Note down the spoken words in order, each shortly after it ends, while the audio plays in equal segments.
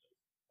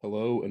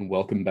Hello and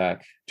welcome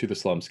back to the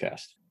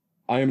Slumscast.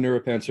 I am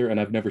Neuropanzer and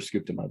I've never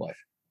scooped in my life.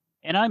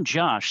 And I'm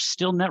Josh,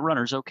 still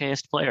Netrunner's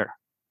okayest player.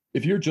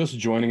 If you're just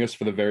joining us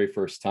for the very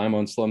first time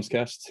on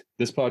Slumscast,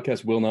 this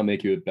podcast will not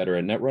make you a better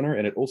at Netrunner,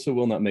 and it also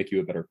will not make you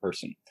a better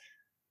person.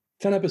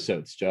 10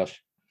 episodes,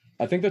 Josh.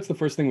 I think that's the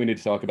first thing we need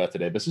to talk about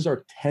today. This is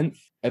our 10th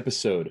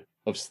episode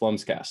of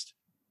Slumscast.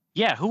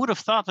 Yeah, who would have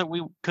thought that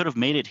we could have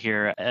made it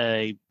here?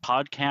 A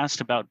podcast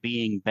about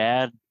being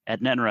bad at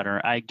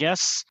Netrunner. I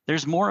guess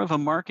there's more of a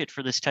market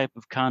for this type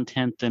of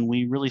content than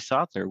we really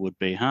thought there would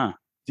be, huh?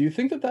 Do you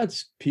think that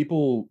that's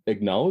people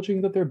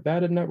acknowledging that they're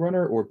bad at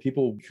Netrunner, or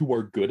people who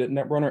are good at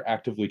Netrunner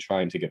actively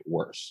trying to get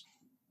worse?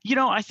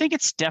 I think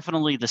it's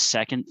definitely the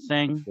second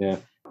thing. Yeah.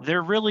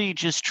 They're really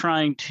just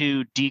trying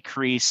to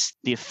decrease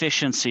the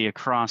efficiency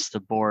across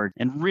the board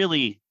and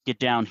really get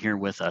down here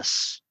with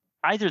us.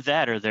 Either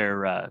that or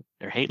they're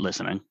hate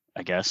listening,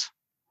 I guess.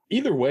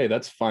 Either way,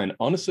 that's fine.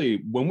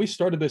 Honestly, when we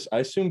started this, I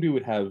assumed we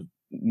would have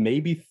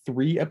maybe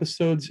 3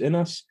 episodes in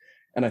us.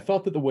 And I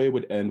thought that the way it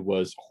would end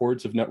was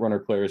hordes of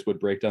Netrunner players would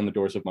break down the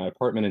doors of my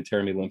apartment and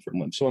tear me limb from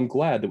limb. So I'm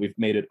glad that we've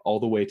made it all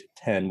the way to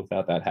 10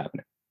 without that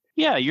happening.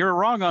 Yeah, you're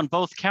wrong on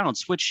both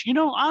counts, which,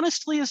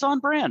 honestly is on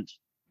brand.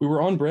 We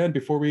were on brand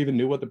before we even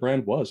knew what the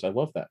brand was. I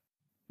love that.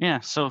 Yeah,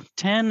 so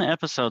 10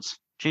 episodes.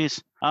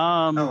 Jeez.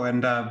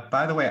 And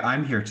by the way,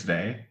 I'm here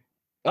today.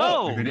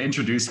 Oh! You're going to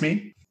introduce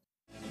me?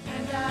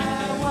 And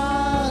I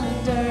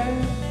wonder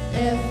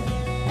if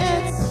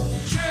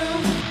it's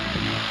true.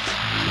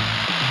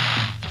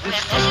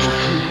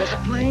 There's a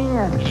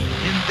plan,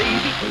 and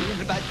baby,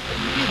 everybody,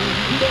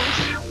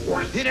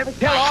 in every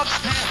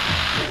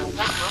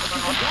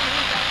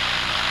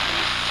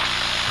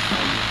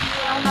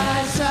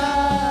I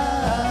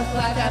suck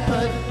like I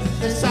put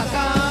the sock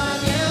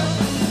on you.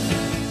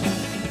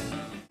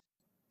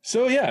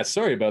 So yeah,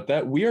 sorry about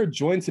that. We are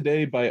joined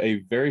today by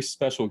a very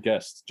special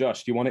guest.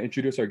 Josh, do you want to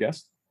introduce our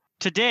guest?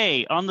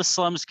 Today on the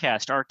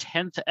Slumscast, our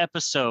 10th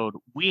episode,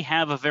 we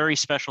have a very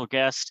special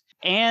guest,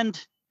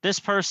 and this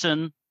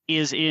person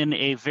is in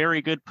a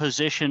very good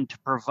position to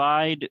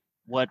provide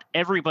what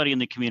everybody in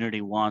the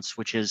community wants,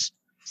 which is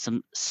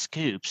some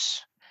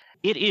scoops.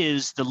 It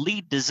is the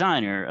lead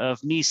designer of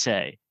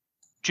Nisei,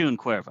 June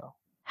Cuervo.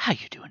 How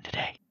you doing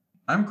today?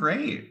 I'm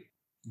great.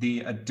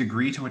 The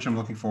degree to which I'm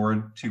looking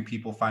forward to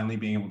people finally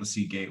being able to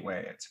see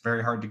Gateway, it's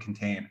very hard to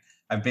contain.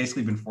 I've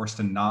basically been forced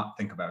to not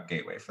think about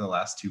Gateway for the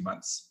last 2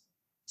 months,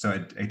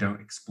 so I don't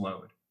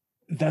explode.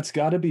 That's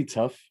got to be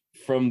tough.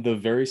 From the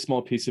very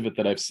small piece of it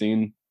that I've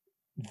seen,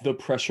 the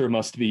pressure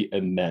must be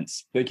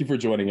immense. Thank you for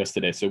joining us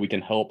today so we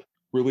can help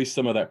release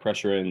some of that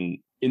pressure and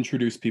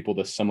introduce people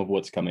to some of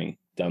what's coming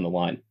down the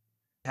line.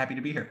 Happy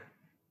to be here.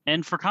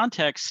 And for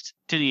context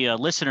to the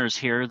listeners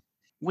here,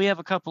 we have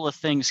a couple of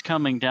things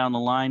coming down the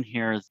line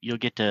here. You'll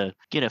get to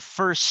get a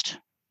first,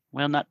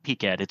 well, not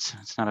peek at.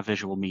 It's not a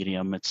visual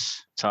medium.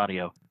 It's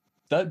audio.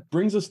 That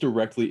brings us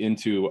directly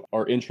into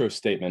our intro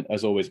statement.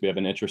 As always, we have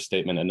an intro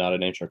statement and not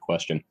an intro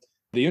question.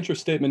 The intro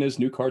statement is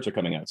new cards are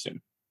coming out soon.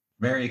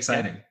 Very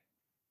exciting. Yeah.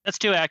 That's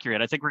too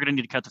accurate. I think we're going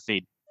to need to cut the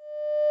feed.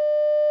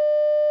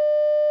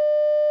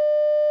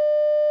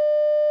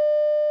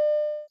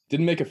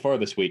 Didn't make it far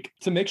this week.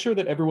 To make sure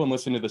that everyone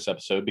listened to this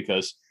episode,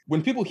 because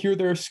when people hear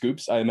there are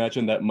scoops, I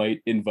imagine that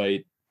might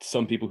invite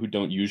some people who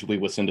don't usually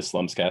listen to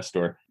Slumscast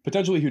or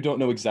potentially who don't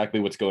know exactly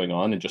what's going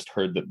on and just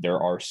heard that there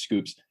are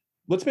scoops.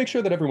 Let's make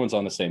sure that everyone's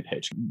on the same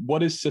page.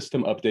 What is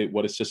System Update?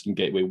 What is System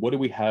Gateway? What do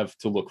we have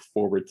to look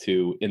forward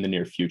to in the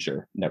near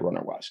future,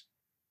 Netrunner-wise?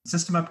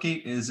 System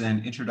Update is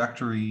an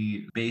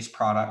introductory base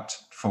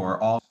product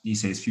for all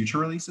Nisei's future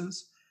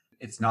releases.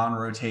 It's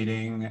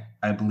non-rotating,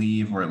 I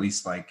believe, or at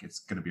least like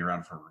it's going to be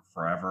around for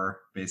forever,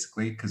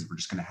 basically, because we're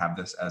just going to have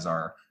this as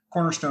our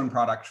cornerstone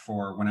product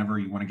for whenever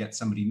you want to get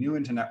somebody new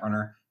into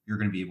Netrunner, you're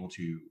going to be able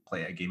to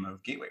play a game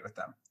of Gateway with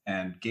them.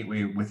 And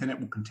Gateway within it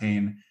will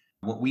contain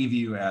what we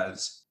view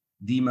as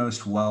the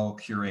most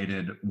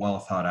well-curated,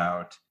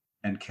 well-thought-out,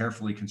 and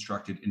carefully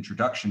constructed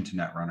introduction to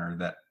Netrunner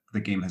that the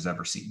game has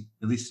ever seen,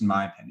 at least in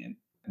my opinion.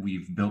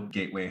 We've built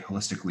Gateway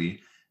holistically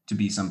to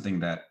be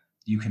something that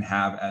you can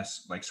have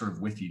as like sort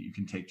of with you. You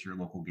can take to your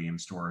local game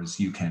stores.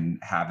 You can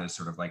have as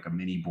sort of like a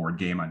mini board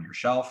game on your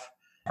shelf.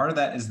 Part of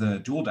that is the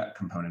dual deck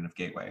component of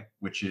Gateway,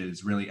 which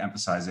is really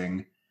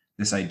emphasizing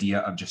this idea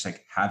of just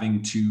like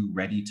having 2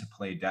 ready to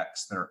play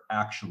decks that are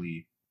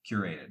actually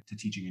curated to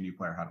teaching a new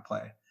player how to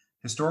play.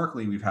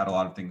 Historically, we've had a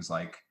lot of things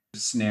like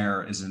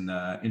Snare is in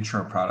the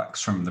intro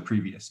products from the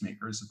previous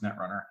makers of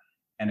Netrunner,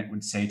 and it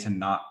would say to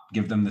not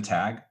give them the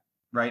tag,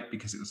 right?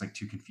 Because it was like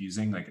too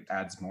confusing, like it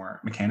adds more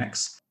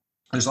mechanics.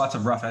 There's lots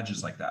of rough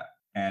edges like that.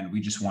 And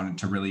we just wanted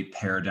to really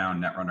pare down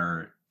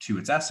Netrunner to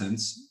its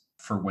essence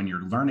for when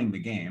you're learning the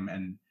game.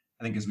 And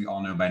I think as we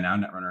all know by now,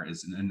 Netrunner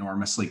is an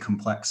enormously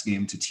complex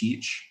game to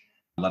teach,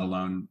 let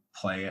alone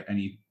play at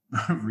any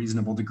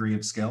reasonable degree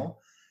of skill.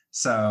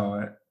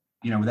 So,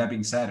 with that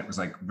being said, it was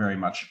like very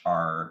much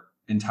our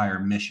entire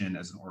mission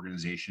as an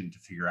organization to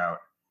figure out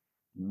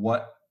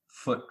what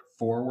foot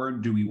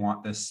forward do we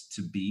want this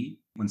to be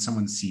When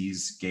someone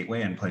sees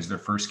Gateway and plays their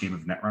first game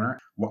of Netrunner,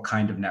 what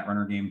kind of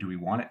Netrunner game do we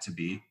want it to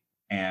be?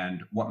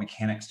 And what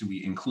mechanics do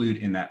we include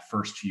in that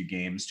first few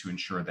games to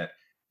ensure that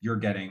you're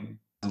getting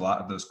a lot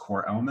of those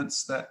core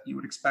elements that you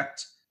would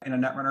expect in a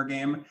Netrunner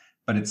game,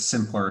 but it's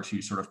simpler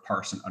to sort of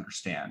parse and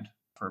understand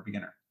for a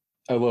beginner.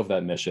 I love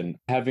that mission.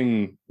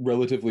 Having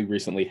relatively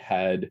recently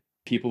had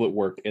people that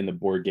work in the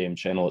board game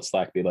channel at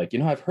Slack be like,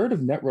 I've heard of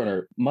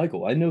Netrunner.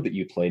 Michael, I know that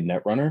you play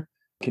Netrunner.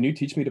 Can you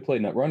teach me to play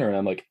Netrunner? And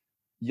I'm like,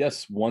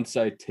 yes, once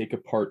I take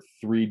apart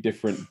 3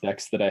 different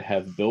decks that I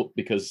have built,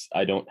 because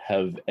I don't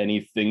have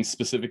anything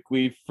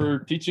specifically for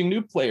teaching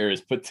new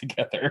players put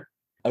together.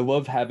 I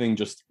love having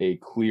just a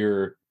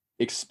clear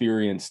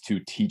experience to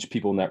teach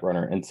people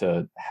Netrunner and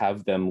to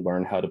have them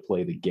learn how to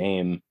play the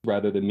game,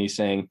 rather than me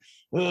saying,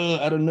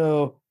 I don't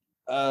know,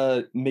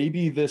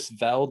 maybe this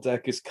Val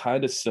deck is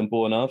kind of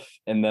simple enough.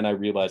 And then I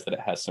realize that it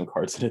has some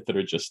cards in it that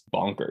are just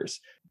bonkers.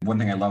 One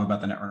thing I love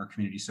about the Netrunner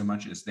community so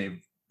much is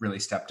they've really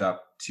stepped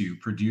up to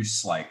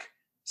produce like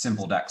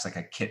simple decks, like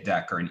a kit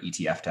deck or an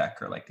ETF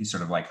deck, or like these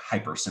sort of like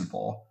hyper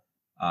simple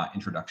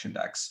introduction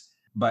decks.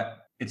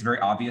 But it's very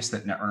obvious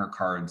that Netrunner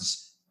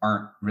cards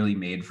aren't really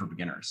made for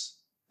beginners.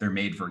 They're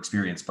made for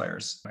experienced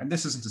players. And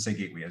this isn't to say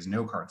Gateway has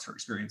no cards for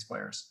experienced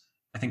players.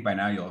 I think by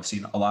now you'll have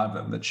seen a lot of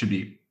them that should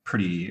be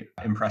pretty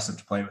impressive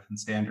to play with in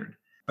standard.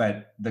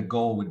 But the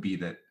goal would be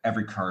that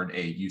every card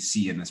you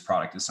see in this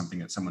product is something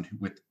that someone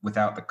who,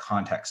 without the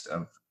context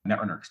of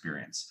Netrunner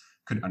experience,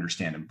 could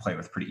understand and play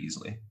with pretty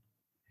easily.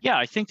 Yeah,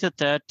 I think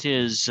that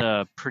is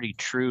pretty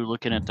true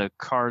looking at the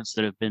cards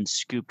that have been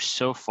scooped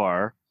so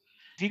far.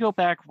 If you go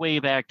way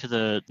back to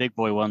the big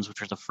boy ones,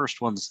 which are the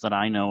first ones that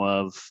I know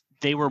of,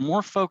 they were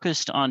more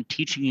focused on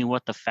teaching you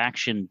what the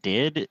faction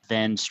did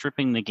than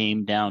stripping the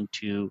game down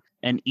to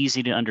an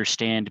easy to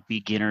understand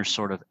beginner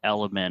sort of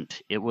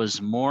element. It was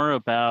more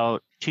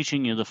about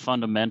teaching you the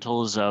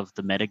fundamentals of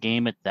the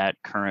metagame at that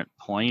current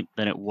point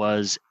than it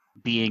was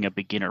being a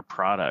beginner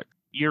product.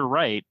 You're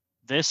right.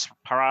 This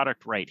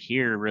product right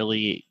here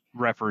really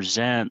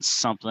represents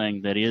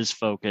something that is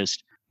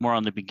focused more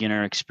on the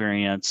beginner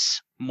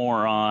experience,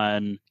 more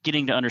on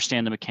getting to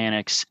understand the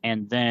mechanics,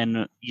 and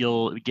then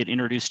you'll get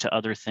introduced to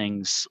other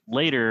things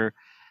later.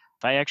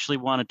 I actually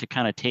wanted to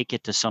kind of take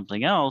it to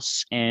something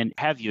else and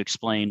have you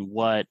explain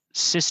what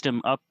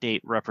system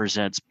update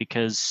represents,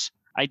 because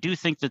I do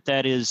think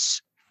that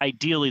is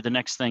ideally the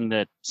next thing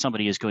that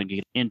somebody is going to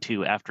get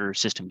into after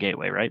System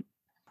Gateway, right?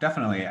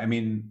 Definitely. I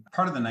mean,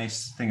 part of the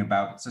nice thing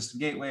about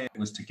System Gateway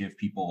was to give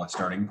people a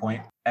starting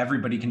point.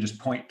 Everybody can just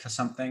point to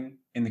something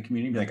in the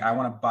community, be like, I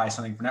want to buy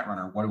something for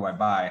Netrunner. What do I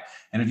buy?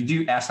 And if you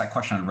do ask that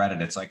question on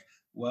Reddit, it's like,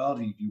 well, what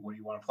do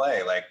you want to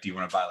play? Like, do you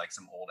want to buy like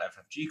some old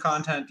FFG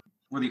content?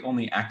 We're the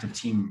only active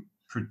team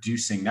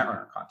producing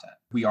Netrunner content.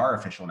 We are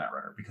official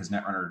Netrunner because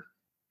Netrunner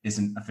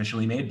isn't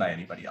officially made by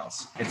anybody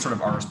else. It's sort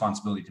of our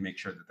responsibility to make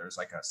sure that there's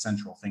like a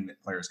central thing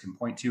that players can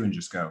point to and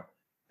just go,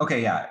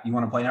 okay, yeah, you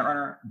want to play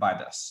Netrunner? Buy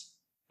this.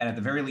 And at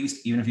the very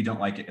least, even if you don't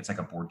like it, it's like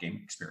a board game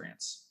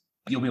experience.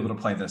 You'll be able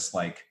to play this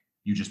like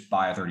you just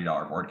buy a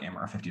 $30 board game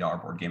or a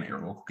 $50 board game at your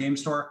local game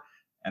store,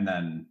 and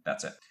then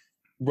that's it.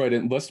 Right.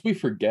 And lest we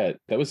forget,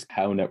 that was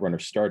how Netrunner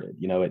started.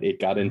 It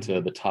got into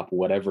the top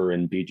whatever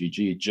in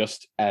BGG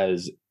just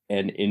as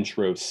an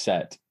intro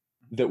set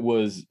that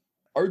was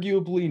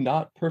arguably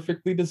not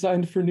perfectly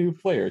designed for new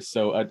players.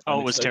 So it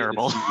was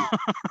terrible.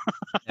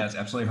 Yeah, it's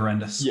absolutely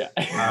horrendous. Yeah,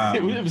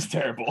 it was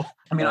terrible.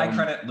 I mean, I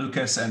credit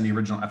Lucas and the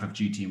original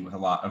FFG team with a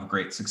lot of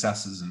great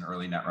successes in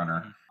early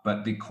Netrunner,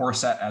 but the core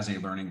set as a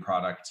learning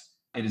product,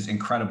 it is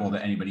incredible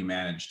that anybody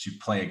managed to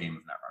play a game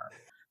of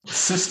Netrunner.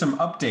 System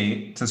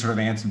update, to sort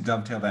of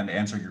dovetail then to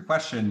answer your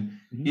question,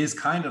 is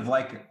kind of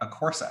like a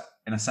core set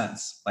in a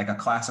sense, like a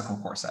classical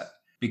core set,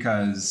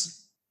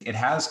 because it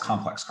has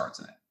complex cards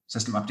in it.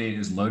 System update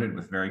is loaded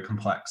with very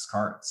complex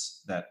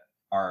cards that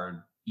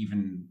are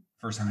even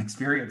for some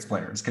experienced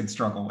players can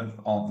struggle with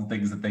all the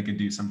things that they could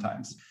do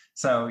sometimes.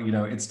 So,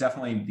 it's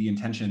definitely the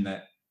intention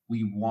that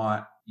we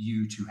want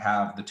you to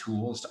have the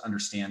tools to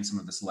understand some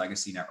of this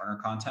legacy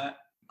Netrunner content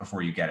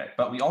before you get it.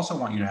 But we also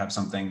want you to have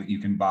something that you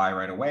can buy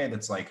right away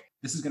that's like,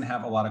 this is going to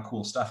have a lot of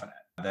cool stuff in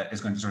it that is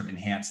going to sort of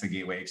enhance the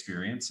Gateway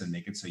experience and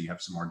make it so you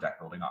have some more deck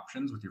building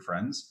options with your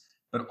friends.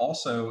 But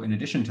also, in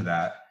addition to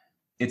that,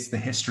 it's the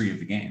history of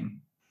the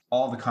game.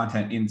 All the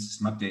content in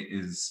System Update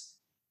is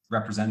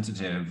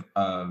representative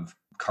of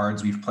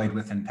cards we've played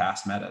with in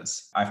past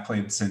metas. I've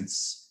played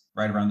since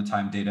right around the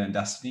time Data and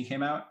Destiny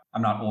came out.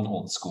 I'm not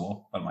old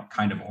school, but I'm like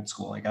kind of old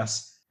school, I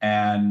guess.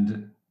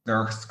 And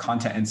there's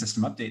content in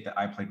System Update that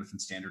I played with in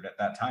Standard at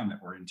that time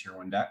that were in Tier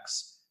 1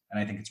 decks. And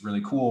I think it's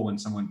really cool when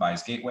someone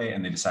buys Gateway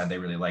and they decide they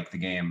really like the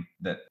game,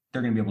 that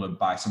they're going to be able to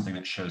buy something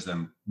that shows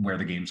them where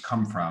the game's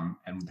come from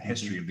and the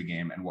history of the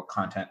game and what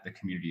content the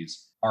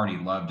community's already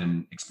loved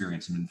and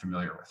experienced and been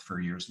familiar with for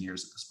years and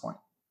years at this point.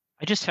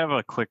 I just have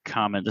a quick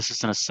comment. This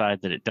is an aside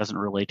that it doesn't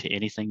relate to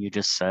anything you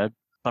just said,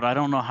 but I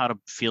don't know how to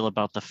feel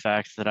about the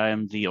fact that I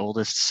am the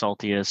oldest,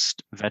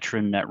 saltiest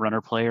veteran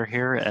Netrunner player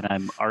here, and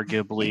I'm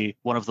arguably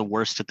one of the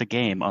worst at the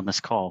game on this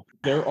call.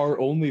 There are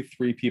only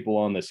 3 people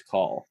on this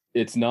call.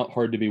 it's not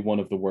hard to be one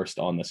of the worst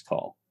on this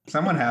call.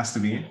 Someone has to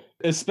be.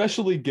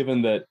 Especially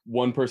given that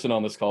one person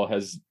on this call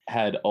has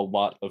had a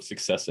lot of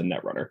success in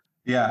Netrunner.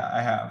 Yeah,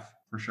 I have,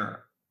 for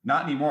sure.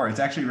 Not anymore. It's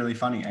actually really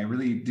funny. I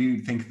really do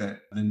think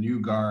that the new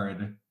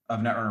guard of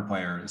Netrunner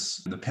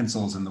players, the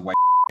pencils and the white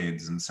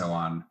shades and so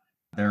on,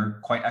 they're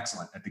quite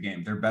excellent at the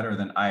game. They're better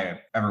than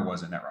I ever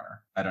was at Netrunner.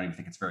 I don't even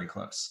think it's very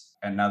close.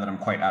 And now that I'm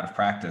quite out of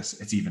practice,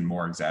 it's even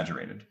more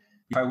exaggerated.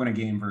 If I win a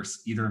game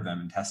versus either of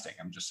them in testing,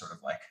 I'm just sort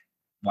of like,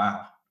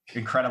 wow,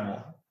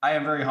 incredible. I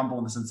am very humble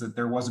in the sense that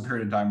there was a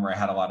period of time where I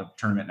had a lot of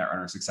tournament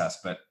Netrunner success.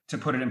 But to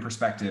put it in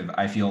perspective,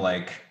 I feel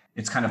like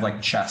it's kind of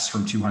like chess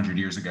from 200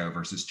 years ago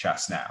versus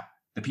chess now.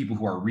 The people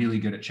who are really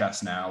good at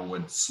chess now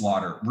would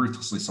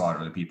ruthlessly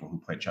slaughter the people who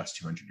played chess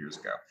 200 years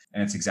ago.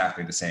 And it's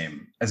exactly the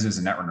same as it is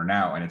in Netrunner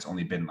now. And it's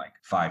only been like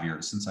 5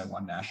 years since I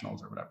won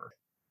nationals or whatever.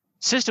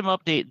 System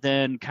Update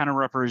then kind of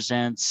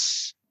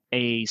represents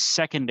a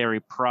secondary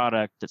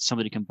product that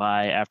somebody can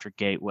buy after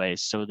Gateway.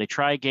 So they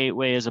try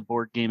Gateway as a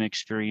board game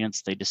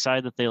experience. They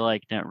decide that they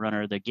like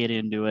Netrunner. They get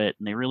into it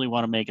and they really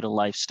want to make it a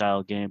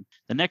lifestyle game.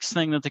 The next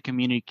thing that the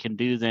community can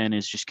do then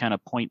is just kind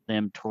of point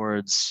them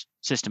towards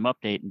System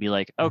Update and be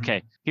like,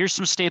 okay, here's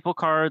some staple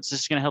cards.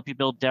 This is going to help you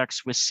build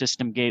decks with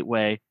System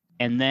Gateway.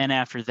 And then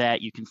after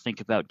that, you can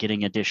think about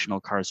getting additional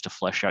cards to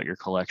flesh out your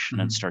collection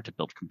and start to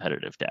build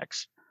competitive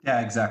decks.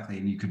 Yeah, exactly.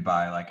 And you could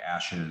buy like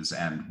Ashes,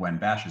 and when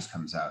Bashes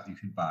comes out, you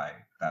could buy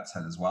that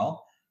set as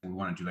well. We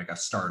want to do like a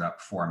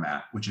startup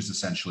format, which is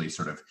essentially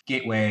sort of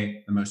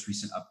Gateway, the most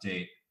recent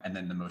update, and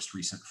then the most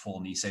recent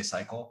full Nisei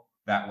cycle.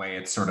 That way,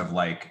 it's sort of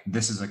like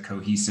this is a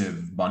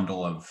cohesive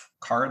bundle of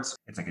cards.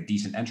 It's like a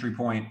decent entry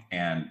point,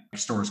 and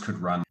stores could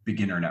run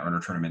beginner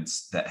Netrunner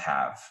tournaments that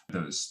have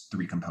those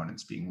three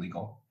components being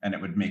legal. And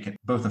it would make it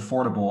both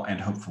affordable and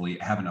hopefully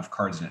have enough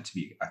cards in it to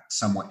be a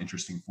somewhat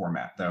interesting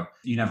format, though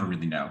you never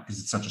really know because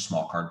it's such a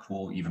small card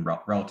pool, even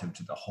relative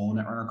to the whole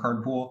Netrunner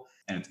card pool.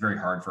 And it's very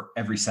hard for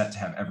every set to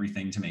have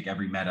everything to make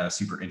every meta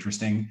super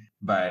interesting.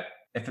 But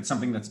if it's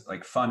something that's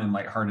like fun and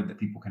lighthearted that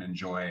people can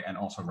enjoy and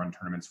also run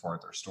tournaments for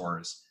at their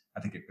stores, I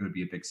think it would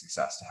be a big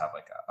success to have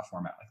like a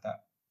format like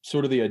that.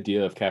 Sort of the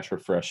idea of Cash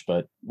Refresh,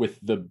 but with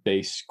the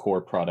base core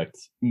product,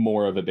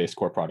 more of a base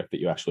core product that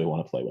you actually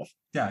want to play with.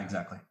 Yeah,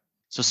 exactly.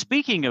 So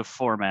speaking of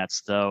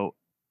formats, though,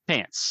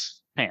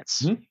 Pants,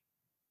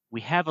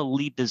 we have a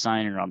lead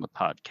designer on the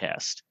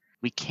podcast.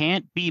 We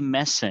can't be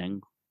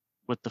messing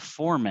with the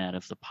format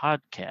of the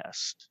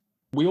podcast.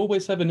 We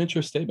always have an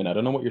intro statement. I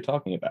don't know what you're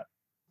talking about.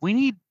 We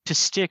need to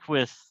stick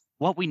with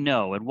what we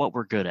know and what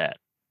we're good at.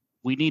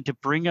 We need to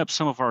bring up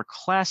some of our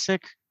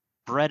classic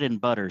bread and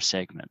butter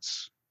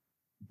segments.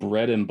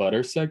 Bread and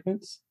butter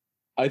segments?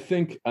 I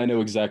think I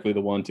know exactly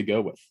the one to go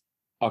with.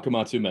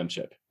 Akamatsu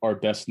Memship, our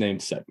best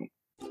named segment.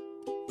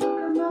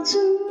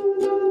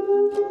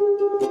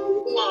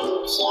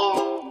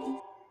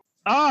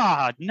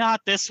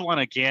 Not this one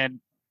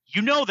again.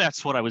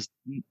 That's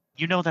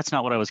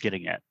not what I was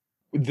getting at.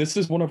 This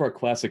is one of our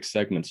classic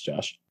segments,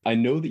 Josh. I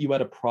know that you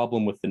had a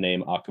problem with the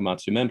name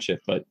Akamatsu Memship,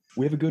 but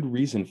we have a good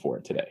reason for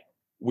it today.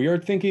 We are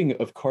thinking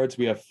of cards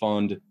we have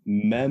fond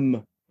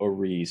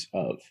memories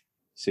of.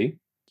 See?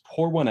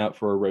 Pour one out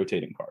for a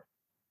rotating card.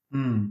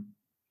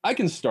 I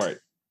can start,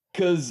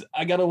 because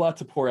I got a lot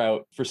to pour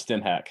out for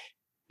StimHack.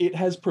 It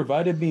has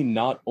provided me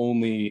not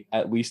only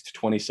at least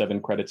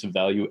 27 credits of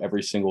value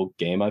every single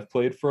game I've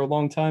played for a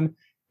long time,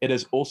 it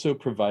has also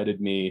provided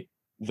me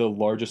the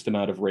largest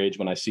amount of rage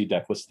when I see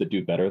deck lists that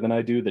do better than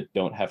I do that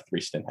don't have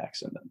 3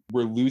 StimHacks in them.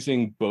 We're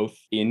losing both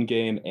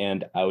in-game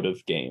and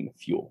out-of-game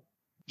fuel.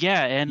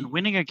 Yeah, and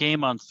winning a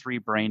game on 3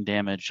 brain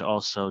damage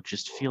also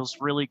just feels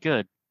really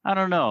good. I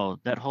don't know,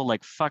 that whole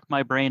like fuck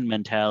my brain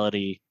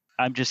mentality,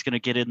 I'm just going to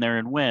get in there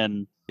and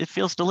win. It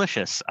feels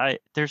delicious.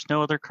 There's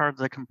no other card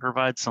that can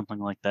provide something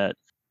like that.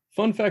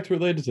 Fun fact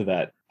related to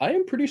that, I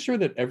am pretty sure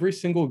that every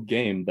single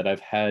game that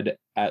I've had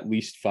at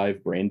least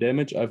 5 brain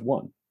damage, I've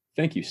won.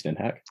 Thank you,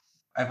 StimHack.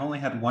 I've only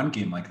had one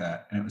game like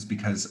that, and it was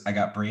because I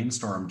got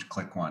brainstormed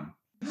click 1.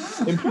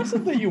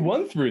 Impressive that you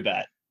won through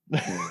that.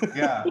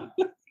 Yeah.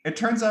 It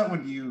turns out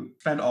when you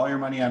spend all your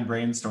money on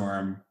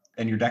Brainstorm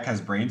and your deck has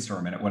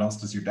Brainstorm in it, what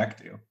else does your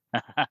deck do?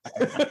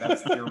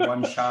 That's your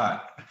one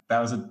shot. That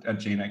was a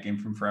JNet game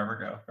from forever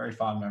ago. Very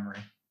fond memory.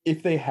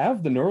 If they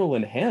have the neural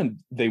in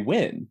hand, they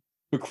win.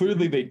 But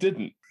clearly they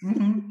didn't.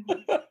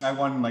 I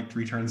won like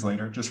 3 turns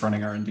later, just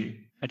running R&D.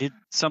 I did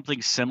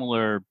something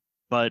similar,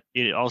 but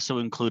it also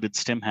included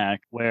StimHack,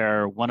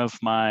 where one of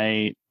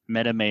my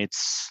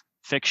metamates,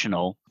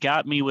 fictional,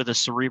 got me with a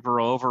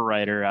Cerebral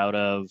Overrider out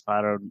of,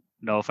 I don't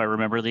know if I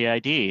remember the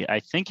ID.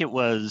 I think it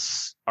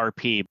was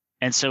RP.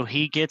 And so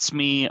he gets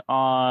me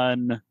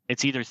on,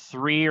 it's either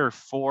 3 or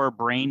 4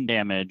 brain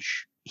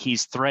damage.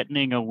 He's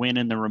threatening a win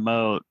in the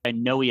remote. I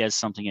know he has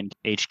something in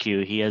HQ.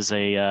 He has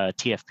a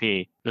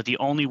TFP. But the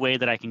only way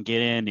that I can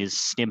get in is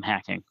stim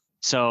hacking.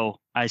 So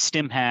I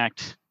stim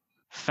hacked,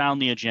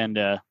 found the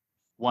agenda,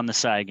 won the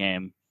side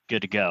game,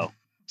 good to go.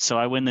 So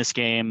I win this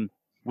game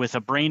with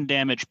a brain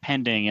damage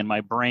pending and my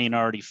brain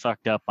already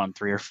fucked up on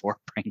 3 or 4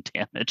 brain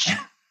damage.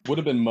 Would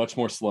have been much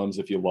more slums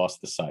if you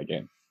lost the side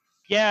game.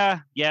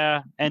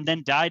 Yeah, and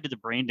then died to the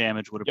brain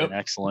damage would have Yep. been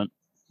excellent.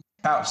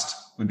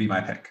 Faust would be my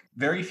pick.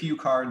 Very few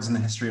cards in the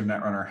history of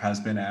Netrunner has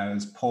been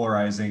as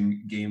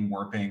polarizing, game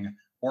warping,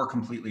 or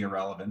completely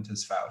irrelevant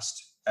as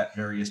Faust at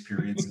various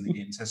periods in the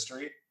game's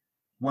history.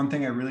 One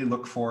thing I really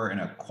look for in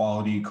a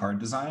quality card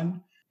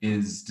design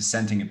is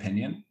dissenting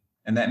opinion.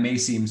 And that may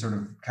seem sort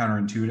of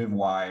counterintuitive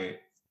why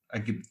a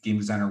game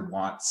designer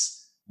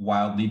wants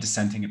wildly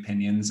dissenting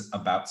opinions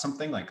about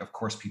something. Like, of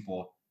course,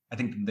 people, I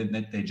think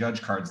that they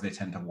judge cards, they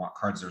tend to want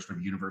cards that are sort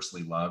of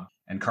universally loved,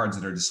 and cards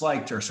that are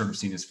disliked are sort of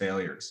seen as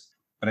failures.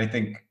 But I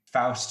think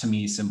Faust to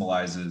me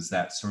symbolizes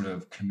that sort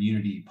of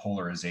community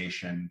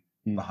polarization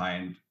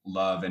behind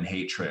love and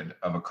hatred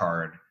of a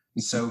card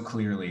so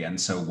clearly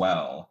and so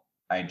well.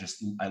 I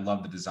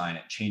love the design.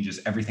 It changes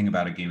everything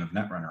about a game of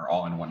Netrunner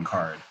all in one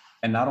card.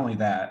 And not only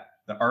that,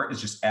 the art is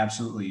just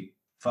absolutely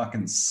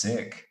fucking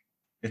sick.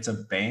 It's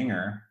a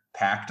banger.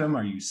 Pactum,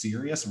 are you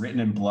serious? Written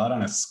in blood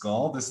on a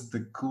skull? This is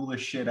the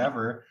coolest shit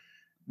ever.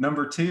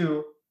 Number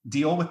 2,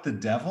 Deal with the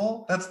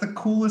Devil. That's the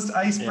coolest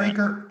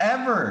icebreaker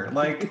ever.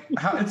 Like,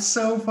 how it's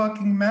so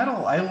fucking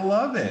metal. I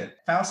love it.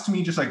 Faust to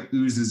me just like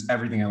oozes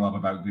everything I love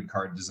about good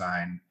card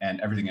design and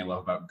everything I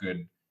love about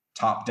good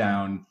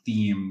top-down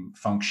theme,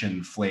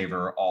 function,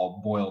 flavor,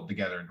 all boiled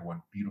together into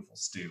one beautiful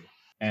stew.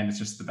 And it's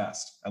just the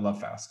best. I love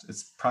Faust.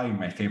 It's probably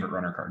my favorite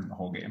runner card in the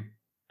whole game.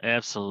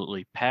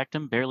 Absolutely. Packed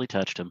him, barely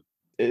touched him.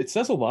 It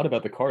says a lot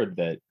about the card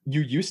that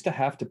you used to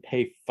have to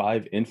pay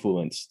 5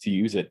 influence to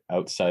use it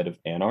outside of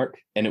Anarch,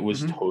 and it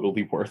was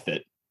totally worth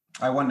it.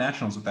 I won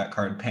nationals with that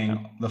card,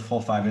 paying the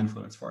full 5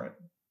 influence for it.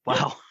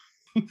 Wow.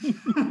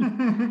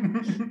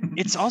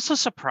 It's also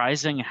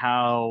surprising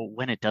how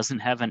when it doesn't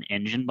have an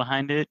engine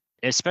behind it,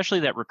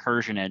 especially that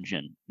recursion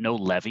engine, no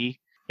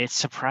levy, it's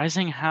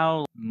surprising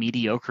how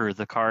mediocre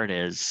the card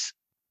is.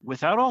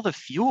 Without all the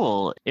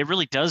fuel, it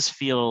really does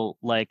feel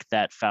like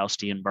that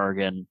Faustian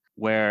bargain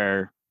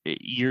where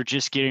you're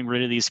just getting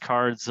rid of these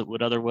cards that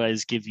would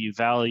otherwise give you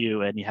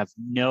value and you have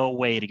no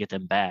way to get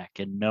them back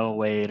and no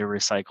way to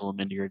recycle them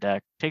into your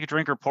deck. Take a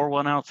drink or pour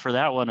one out for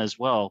that one as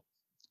well.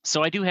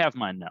 So I do have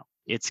mine now.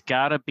 It's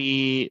gotta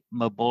be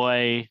my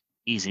boy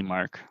Easy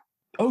Mark.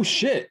 Oh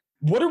shit.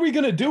 What are we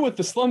gonna do with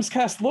the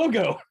Slumscast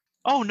logo?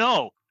 Oh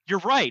no, you're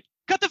right.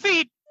 Cut the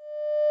feed.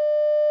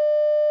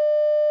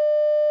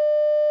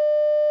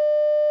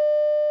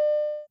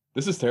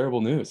 This is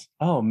terrible news.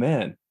 Oh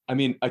man. I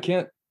mean, I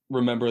can't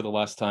remember the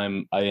last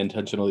time I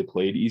intentionally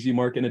played Easy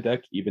Mark in a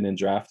deck, even in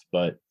draft,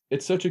 but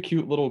it's such a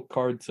cute little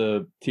card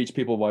to teach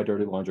people why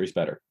Dirty Laundry is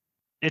better.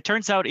 It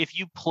turns out if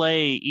you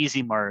play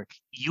Easy Mark,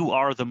 you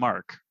are the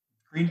mark.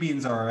 Green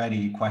beans are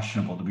already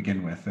questionable to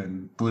begin with,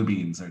 and blue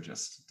beans are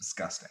just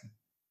disgusting.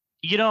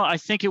 You know, I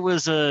think it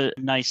was a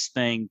nice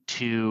thing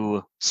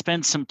to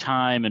spend some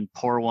time and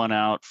pour one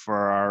out for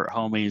our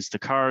homies, the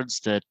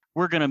cards that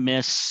we're going to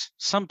miss.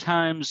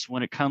 Sometimes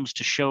when it comes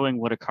to showing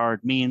what a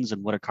card means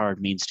and what a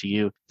card means to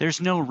you, there's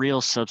no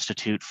real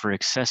substitute for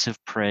excessive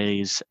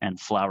praise and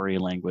flowery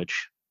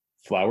language.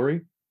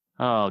 Flowery?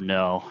 Oh,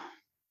 no.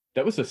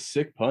 That was a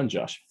sick pun,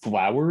 Josh.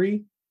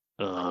 Flowery?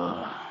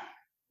 Ugh.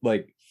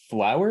 Like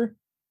flower?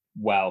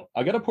 Wow.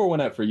 I got to pour one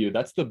out for you.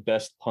 That's the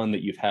best pun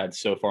that you've had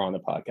so far on the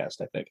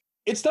podcast, I think.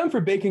 It's time for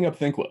baking up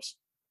Thinkless.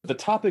 The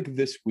topic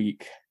this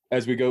week,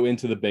 as we go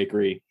into the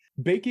bakery,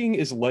 baking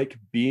is like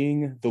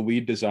being the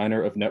lead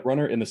designer of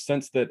Netrunner in the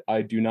sense that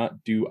I do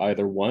not do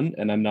either one,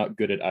 and I'm not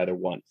good at either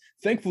one.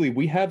 Thankfully,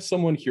 we have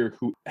someone here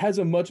who has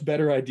a much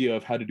better idea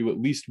of how to do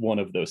at least one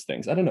of those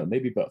things. I don't know,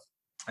 maybe both.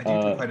 I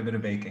do quite a bit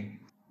of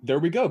baking. There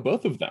we go,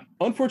 both of them.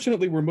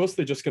 Unfortunately, we're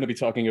mostly just going to be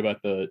talking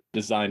about the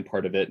design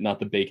part of it, not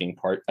the baking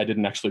part. I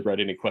didn't actually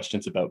write any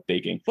questions about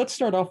baking. Let's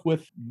start off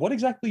with, what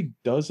exactly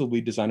does a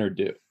lead designer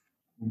do?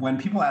 When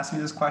people ask me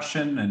this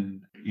question,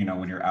 and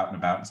when you're out and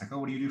about, it's like, oh,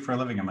 what do you do for a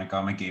living? I'm like, oh,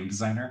 I'm a game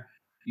designer.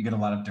 You get a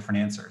lot of different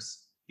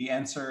answers. The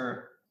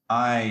answer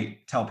I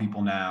tell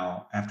people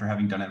now, after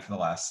having done it for the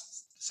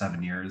last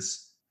 7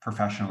 years,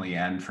 professionally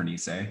and for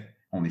Nisei,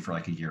 only for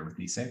like a year with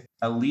Nisei,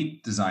 a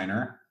lead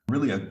designer,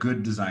 really a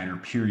good designer,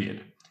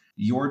 period.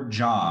 Your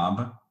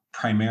job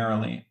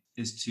primarily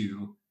is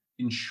to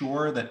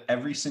ensure that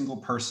every single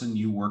person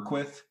you work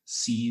with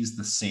sees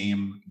the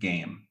same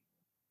game.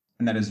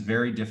 And that is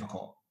very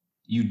difficult.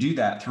 You do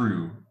that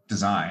through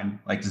design,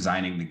 like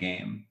designing the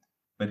game.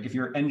 But if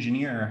your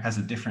engineer has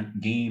a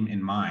different game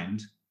in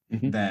mind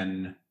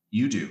than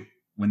you do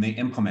when they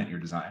implement your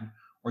design,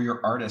 or your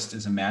artist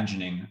is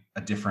imagining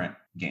a different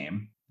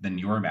game than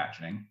you're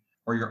imagining,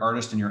 or your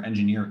artist and your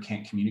engineer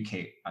can't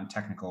communicate on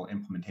technical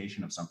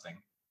implementation of something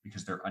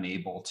because they're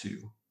unable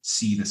to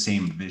see the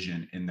same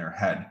vision in their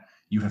head,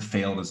 you have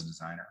failed as a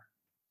designer.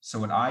 So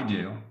what I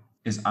do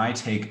is I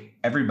take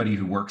everybody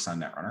who works on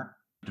Netrunner,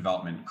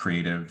 development,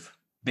 creative,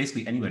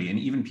 basically anybody, and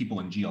even people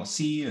in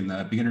GLC and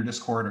the beginner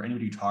Discord or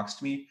anybody who talks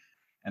to me,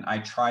 and I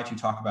try to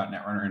talk about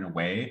Netrunner in a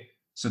way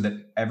so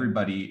that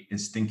everybody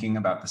is thinking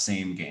about the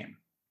same game.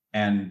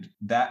 And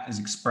that is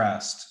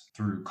expressed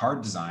through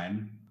card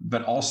design,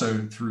 but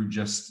also through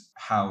just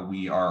how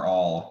we are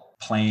all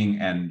playing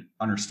and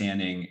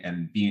understanding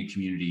and being a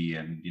community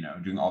and,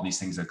 doing all these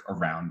things like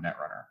around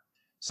Netrunner.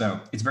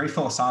 So it's very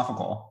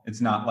philosophical.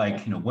 It's not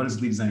like, what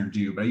does lead designer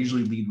do? But I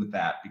usually lead with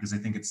that because I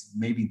think it's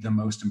maybe the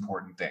most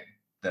important thing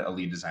that a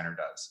lead designer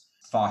does,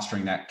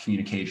 fostering that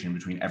communication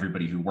between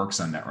everybody who works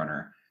on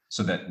Netrunner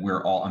so that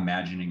we're all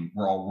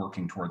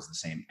working towards the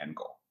same end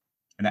goal.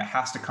 And that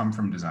has to come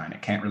from design.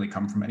 It can't really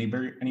come from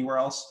anywhere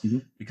else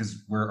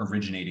because we're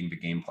originating the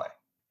gameplay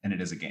and it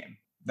is a game.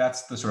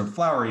 That's the sort of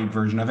flowery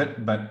version of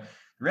it. But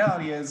the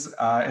reality is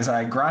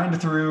I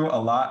grind through a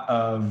lot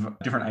of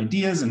different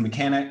ideas and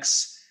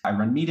mechanics. I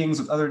run meetings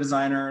with other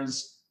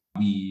designers.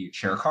 We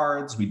share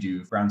cards. We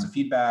do rounds of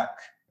feedback.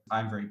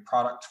 I'm a very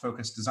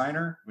product-focused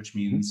designer, which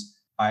means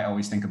I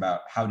always think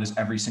about how does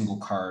every single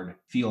card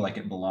feel like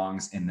it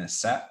belongs in this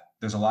set.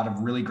 There's a lot of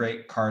really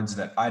great cards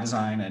that I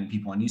design and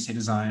people in Nisei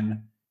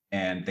design,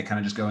 and they kind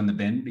of just go in the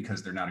bin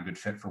because they're not a good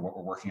fit for what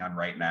we're working on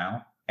right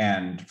now.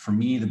 And for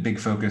me, the big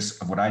focus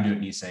of what I do at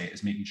Nisei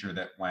is making sure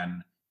that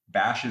when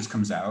Bashes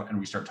comes out and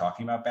we start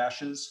talking about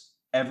Bashes,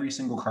 every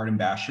single card in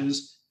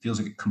Bashes feels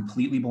like it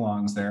completely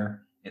belongs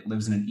there. It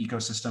lives in an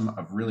ecosystem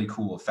of really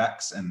cool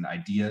effects and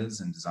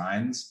ideas and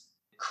designs.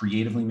 It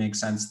creatively makes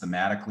sense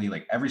thematically.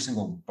 Like every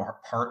single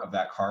part of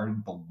that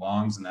card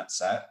belongs in that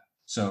set.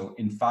 So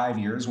in 5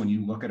 years, when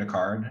you look at a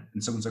card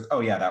and someone's like, oh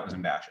yeah, that was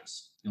in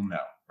Bashes, you'll know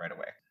right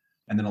away.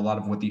 And then a lot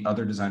of what the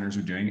other designers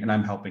are doing, and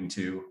I'm helping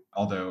too,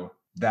 although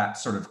that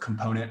sort of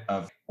component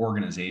of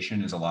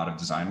organization is a lot of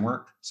design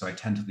work. So I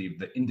tend to leave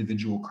the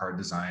individual card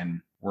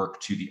design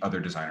work to the other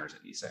designers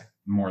at Nisei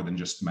more than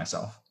just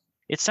myself.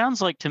 It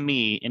sounds like to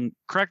me, and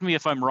correct me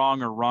if I'm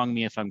wrong or wrong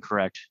me if I'm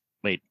correct.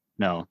 Wait,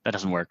 no, that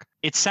doesn't work.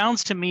 It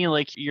sounds to me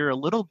like you're a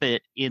little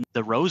bit in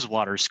the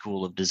Rosewater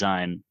school of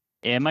design.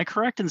 Am I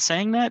correct in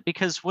saying that?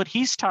 Because what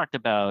he's talked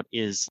about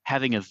is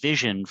having a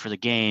vision for the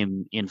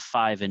game in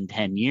 5 and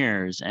 10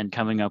 years and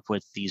coming up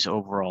with these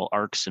overall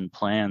arcs and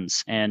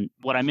plans. And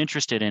what I'm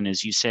interested in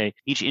is you say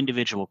each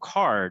individual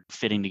card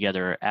fitting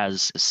together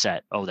as a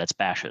set. Oh, that's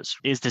Bashes.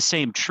 Is the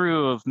same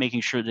true of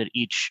making sure that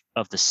each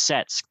of the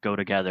sets go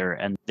together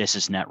and this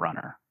is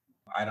Netrunner?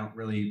 I don't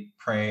really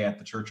pray at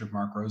the Church of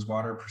Mark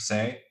Rosewater per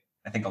se.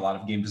 I think a lot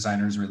of game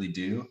designers really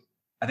do.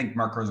 I think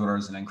Mark Rosewater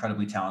is an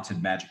incredibly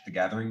talented Magic the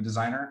Gathering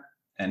designer,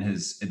 and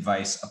his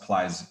advice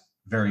applies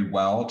very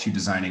well to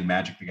designing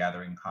Magic the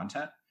Gathering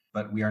content.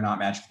 But we are not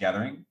Magic the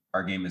Gathering.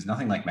 Our game is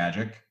nothing like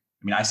Magic.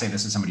 I mean, I say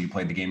this as somebody who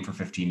played the game for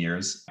 15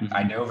 years.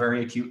 I know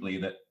very acutely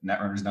that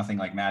Netrunner is nothing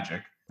like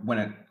Magic. When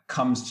it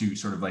comes to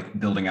sort of like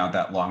building out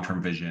that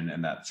long-term vision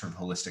and that sort of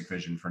holistic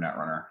vision for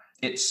Netrunner,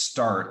 it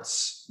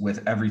starts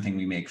with everything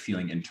we make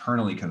feeling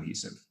internally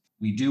cohesive.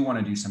 We do want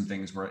to do some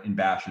things where in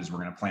Bashes, we're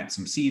going to plant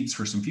some seeds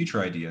for some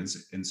future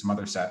ideas in some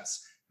other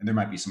sets. And there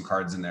might be some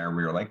cards in there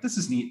where you're like, this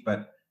is neat, but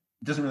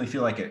it doesn't really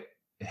feel like it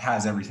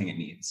has everything it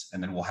needs.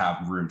 And then we'll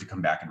have room to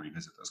come back and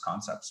revisit those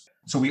concepts.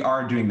 So we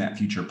are doing that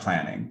future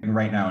planning. And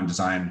right now in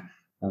design,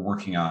 we're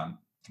working on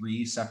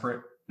 3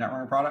 separate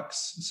Netrunner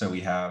products. So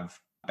we have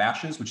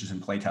Bashes, which is in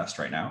playtest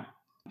right now.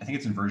 I think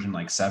it's in version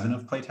like 7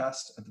 of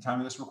playtest at the time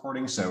of this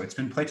recording. So it's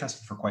been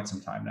playtested for quite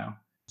some time now.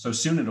 So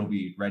soon it'll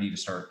be ready to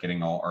start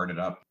getting all arted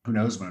up. Who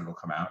knows when it'll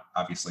come out?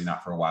 Obviously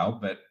not for a while,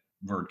 but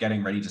we're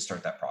getting ready to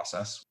start that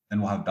process.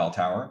 Then we'll have Bell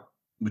Tower,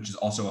 which is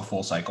also a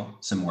full cycle,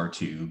 similar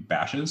to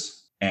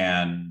Bashes.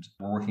 And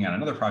we're working on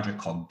another project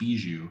called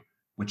Bijou,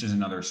 which is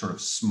another sort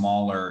of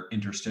smaller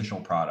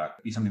interstitial product.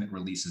 It'd be something that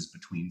releases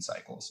between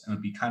cycles. And it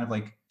would be kind of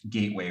like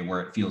Gateway,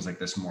 where it feels like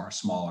this more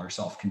smaller,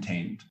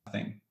 self-contained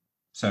thing.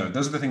 So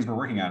those are the things we're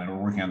working on, and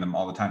we're working on them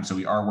all the time. So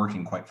we are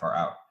working quite far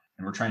out.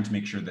 And we're trying to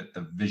make sure that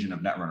the vision of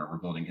Netrunner we're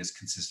building is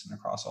consistent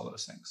across all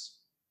those things.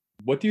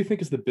 What do you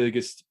think is the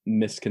biggest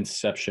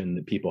misconception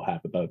that people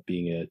have about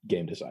being a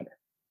game designer?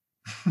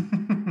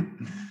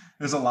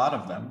 There's a lot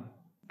of them.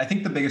 I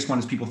think the biggest one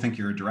is people think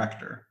you're a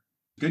director.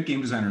 Good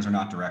game designers are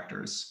not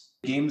directors.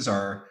 Games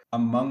are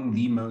among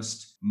the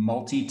most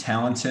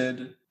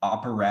multi-talented,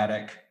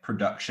 operatic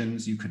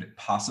productions you could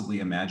possibly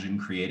imagine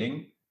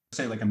creating.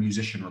 Say like a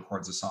musician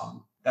records a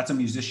song. That's a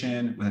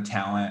musician with a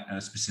talent and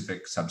a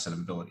specific subset of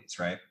abilities,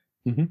 right?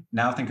 Mm-hmm.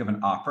 Now think of an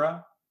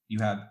opera. You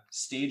have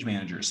stage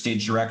managers,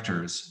 stage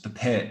directors, the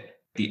pit,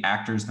 the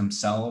actors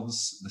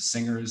themselves, the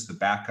singers, the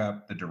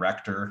backup, the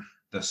director,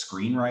 the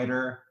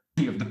screenwriter.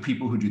 You have the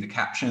people who do the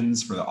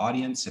captions for the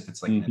audience, if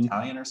it's like in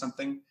Italian or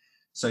something.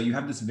 So you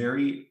have this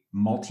very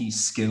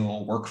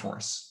multi-skill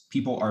workforce.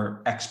 People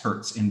are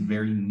experts in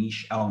very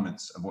niche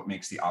elements of what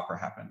makes the opera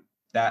happen.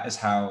 That is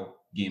how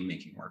game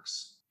making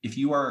works. If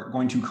you are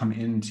going to come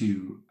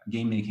into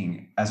game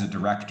making as a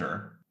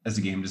director, as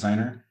a game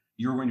designer,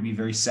 you're going to be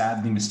very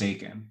sadly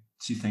mistaken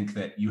to think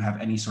that you have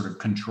any sort of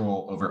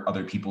control over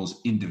other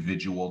people's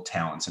individual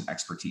talents and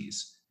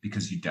expertise,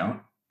 because you don't.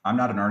 I'm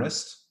not an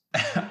artist.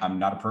 I'm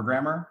not a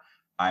programmer.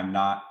 I'm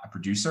not a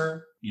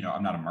producer.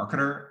 I'm not a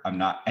marketer. I'm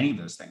not any of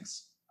those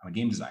things. I'm a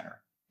game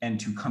designer. And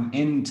to come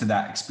into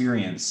that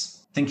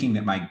experience thinking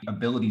that my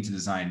ability to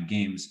design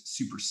games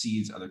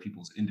supersedes other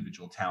people's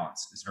individual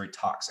talents is very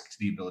toxic to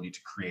the ability to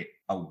create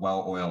a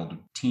well-oiled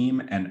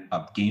team and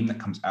a game that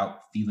comes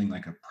out feeling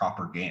like a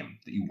proper game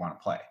that you want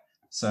to play.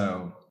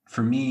 So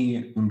for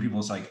me, when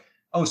people's like,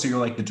 oh, so you're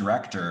like the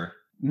director?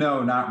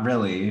 No, not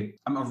really.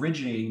 I'm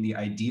originating the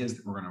ideas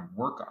that we're going to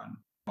work on.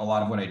 A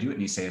lot of what I do at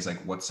Nisei is like,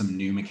 what's some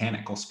new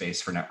mechanical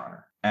space for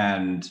Netrunner?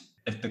 And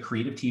if the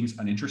creative team's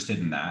uninterested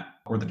in that,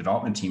 or the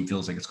development team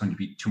feels like it's going to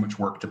be too much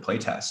work to play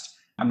test,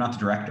 I'm not the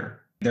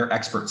director. They're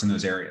experts in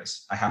those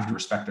areas. I have to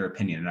respect their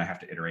opinion and I have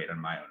to iterate on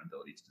my own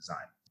ability to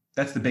design.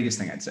 That's the biggest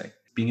thing I'd say.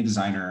 Being a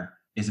designer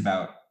is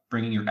about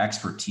bringing your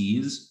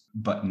expertise,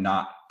 but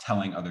not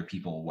telling other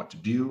people what to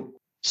do.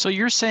 So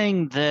you're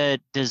saying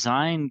that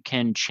design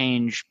can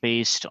change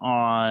based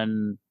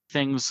on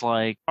things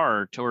like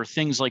art or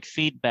things like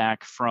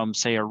feedback from,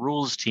 say, a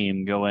rules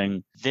team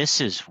going, this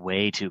is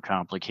way too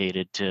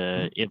complicated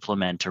to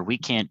implement, or we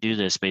can't do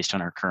this based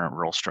on our current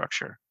rule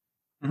structure.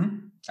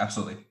 Mm-hmm.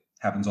 Absolutely.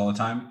 Happens all the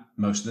time.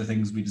 Most of the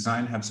things we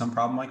design have some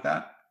problem like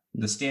that.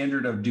 The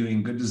standard of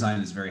doing good design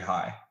is very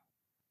high.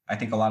 I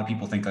think a lot of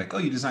people think like, oh,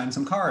 you designed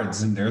some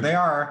cards and there they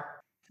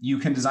are. You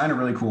can design a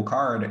really cool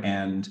card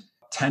and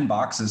 10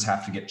 boxes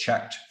have to get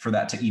checked for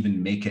that to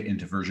even make it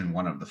into version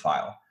 1 of the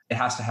file. It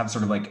has to have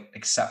sort of like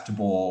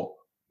acceptable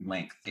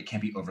length. It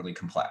can't be overly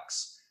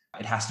complex.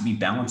 It has to be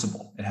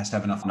balanceable. It has to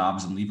have enough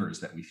knobs and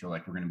levers that we feel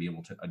like we're going to be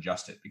able to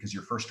adjust it, because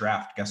your first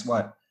draft, guess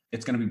what?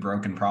 It's going to be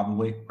broken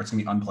probably, or it's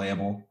going to be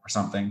unplayable or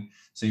something.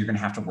 So you're going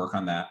to have to work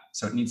on that.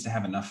 So it needs to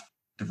have enough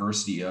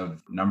diversity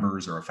of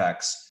numbers or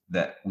effects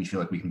that we feel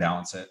like we can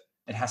balance it.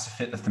 It has to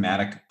fit the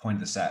thematic point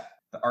of the set.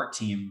 The art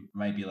team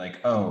might be like,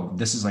 oh,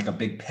 this is like a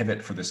big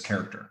pivot for this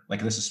character.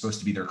 Like this is supposed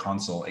to be their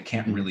console. It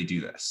can't really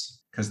do this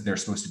because they're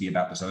supposed to be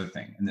about this other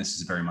thing. And this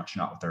is very much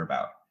not what they're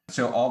about.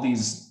 So all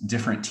these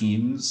different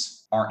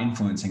teams are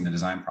influencing the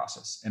design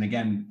process. And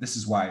again, this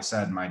is why I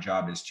said my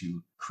job is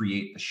to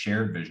create the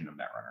shared vision of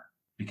Netrunner,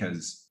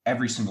 because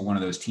every single one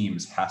of those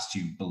teams has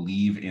to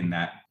believe in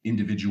that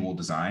individual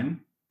design.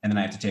 And then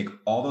I have to take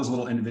all those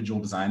little individual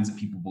designs that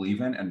people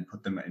believe in and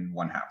put them in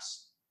one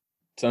house.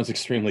 Sounds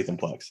extremely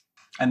complex.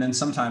 And then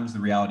sometimes the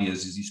reality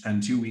is you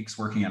spend 2 weeks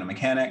working on a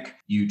mechanic,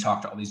 you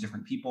talk to all these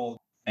different people,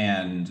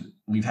 and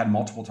we've had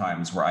multiple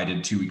times where I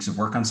did 2 weeks of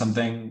work on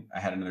something. I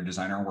had another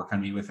designer work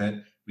on me with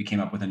it. We came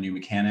up with a new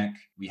mechanic.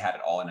 We had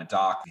it all in a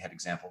doc. We had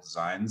example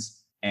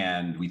designs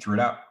and we threw it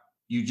out.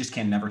 You just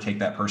can never take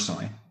that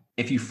personally.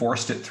 If you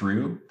forced it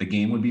through, the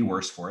game would be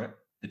worse for it.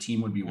 The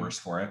team would be worse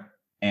for it.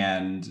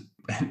 And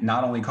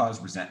not only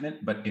cause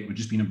resentment, but it would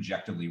just be an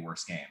objectively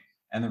worse game.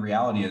 And the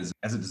reality is,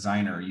 as a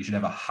designer, you should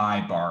have a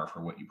high bar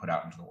for what you put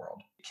out into the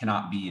world. It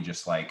cannot be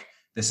just like,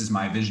 this is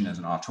my vision as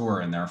an auteur,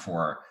 and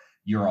therefore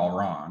you're all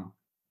wrong.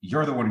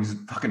 You're the one who's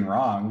fucking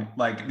wrong.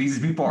 Like, these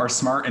people are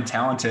smart and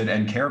talented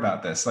and care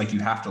about this. Like,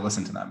 you have to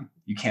listen to them.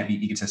 You can't be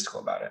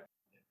egotistical about it.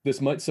 This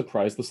might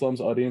surprise the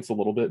Slums audience a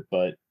little bit,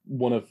 but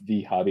one of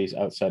the hobbies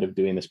outside of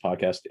doing this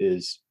podcast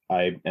is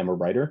I am a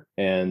writer.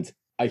 And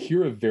I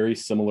hear a very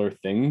similar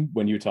thing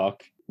when you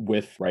talk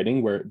with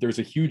writing, where there's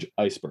a huge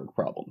iceberg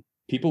problem.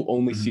 People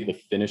only see the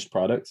finished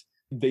product.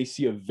 They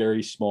see a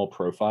very small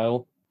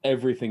profile.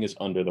 Everything is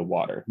under the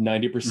water.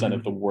 90%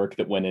 of the work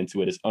that went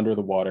into it is under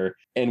the water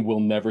and will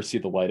never see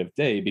the light of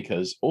day,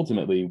 because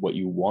ultimately what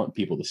you want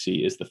people to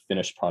see is the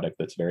finished product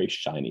that's very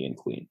shiny and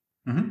clean.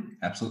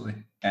 Absolutely.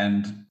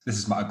 And this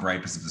is my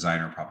gripe as a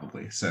designer,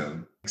 probably. So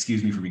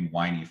excuse me for being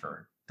whiny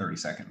for 30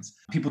 seconds.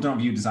 People don't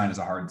view design as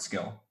a hard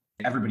skill.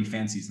 Everybody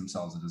fancies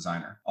themselves a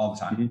designer all the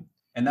time.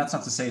 And that's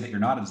not to say that you're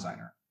not a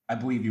designer. I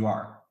believe you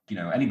are. You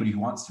know, anybody who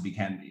wants to be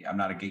can be. I'm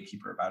not a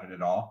gatekeeper about it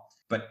at all.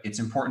 But it's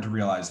important to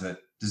realize that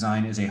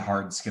design is a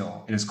hard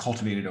skill. It is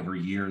cultivated over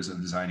years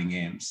of designing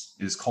games.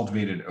 It is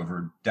cultivated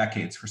over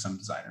decades for some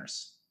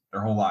designers,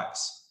 their whole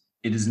lives.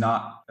 It is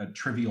not a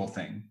trivial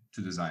thing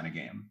to design a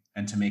game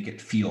and to make it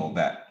feel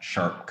that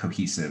sharp,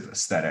 cohesive,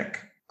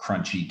 aesthetic,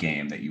 crunchy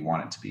game that you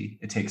want it to be.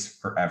 It takes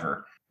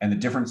forever. And the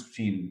difference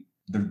between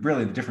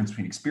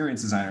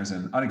experienced designers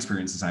and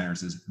unexperienced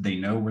designers is they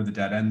know where the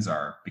dead ends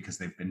are because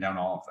they've been down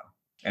all of them.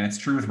 And it's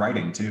true with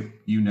writing too.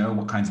 You know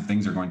what kinds of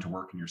things are going to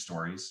work in your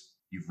stories.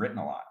 You've written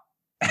a lot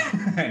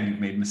and you've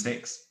made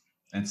mistakes.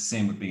 And it's the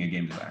same with being a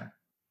game designer.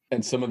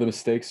 And some of the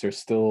mistakes are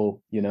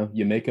still,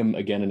 you make them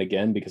again and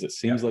again because it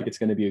seems like it's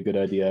going to be a good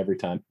idea every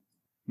time.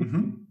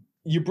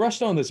 You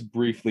brushed on this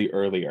briefly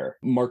earlier.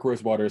 Mark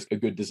Rosewater is a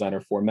good designer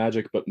for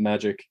Magic, but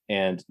Magic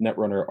and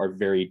Netrunner are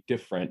very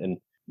different. And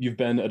you've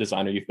been a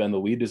designer, you've been the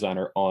lead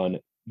designer on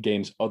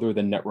games other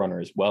than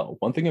Netrunner as well.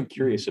 One thing I'm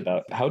curious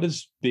about, how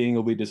does being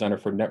a lead designer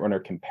for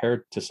Netrunner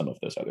compare to some of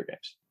those other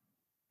games?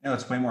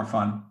 It's way more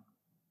fun.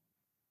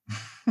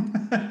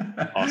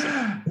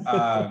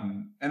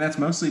 Awesome. And that's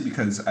mostly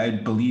because I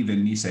believe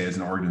in Nisei as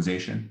an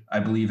organization. I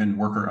believe in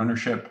worker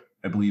ownership.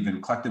 I believe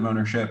in collective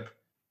ownership.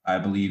 I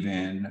believe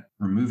in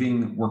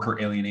removing worker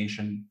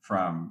alienation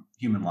from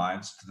human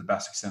lives to the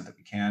best extent that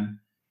we can.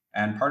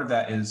 And part of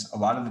that is a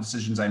lot of the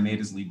decisions I made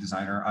as lead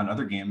designer on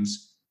other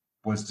games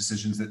was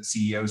decisions that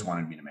CEOs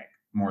wanted me to make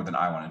more than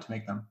I wanted to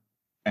make them.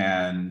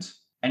 And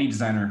any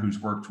designer who's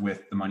worked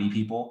with the money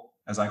people,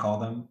 as I call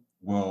them,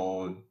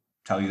 will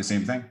tell you the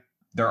same thing.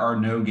 There are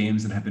no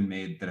games that have been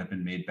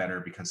made better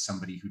because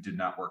somebody who did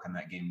not work on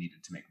that game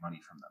needed to make money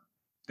from them.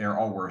 They're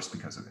all worse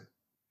because of it.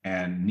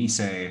 And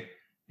Nisei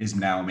is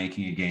now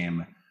making a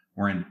game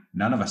wherein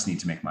none of us need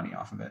to make money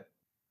off of it.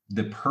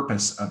 The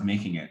purpose of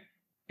making it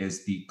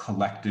is the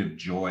collective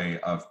joy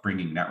of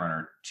bringing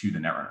Netrunner to the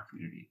Netrunner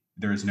community.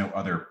 There is no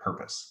other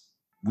purpose.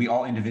 We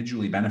all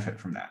individually benefit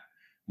from that.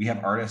 We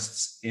have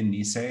artists in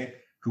Nisei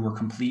who were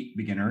complete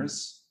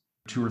beginners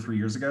 2 or 3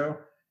 years ago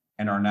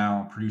and are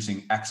now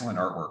producing excellent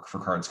artwork for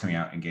cards coming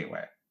out in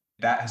Gateway.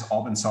 That has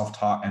all been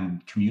self-taught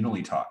and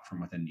communally taught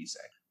from within Nisei.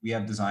 We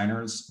have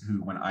designers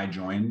who, when I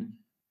joined,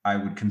 I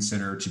would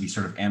consider to be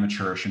sort of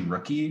amateurish and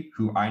rookie,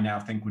 who I now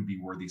think would be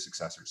worthy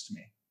successors to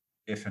me,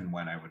 if and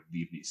when I would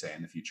leave Nisei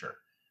in the future,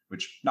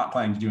 which not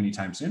planning to do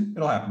anytime soon.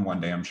 It'll happen one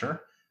day, I'm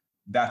sure.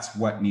 That's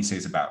what Nisei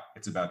is about.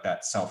 It's about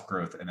that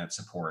self-growth and that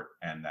support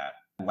and that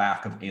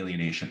lack of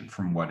alienation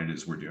from what it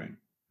is we're doing.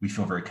 We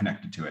feel very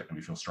connected to it and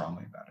we feel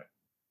strongly about it.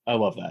 I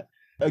love that.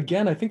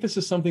 Again, I think this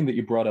is something that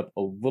you brought up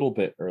a little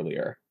bit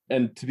earlier.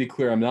 And to be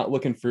clear, I'm not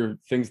looking for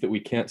things that we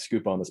can't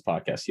scoop on this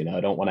podcast. I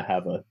don't want to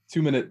have a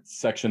 2-minute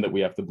section that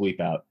we have to bleep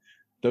out,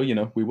 though,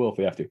 we will if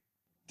we have to.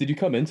 Did you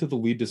come into the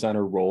lead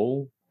designer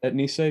role at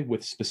Nisei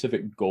with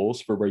specific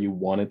goals for where you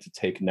wanted to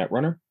take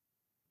Netrunner?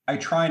 I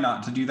try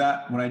not to do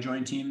that when I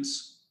join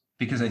teams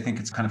because I think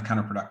it's kind of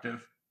counterproductive.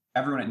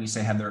 Everyone at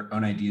Nisei had their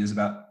own ideas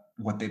about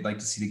what they'd like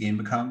to see the game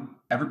become.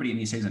 Everybody at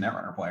Nisei is a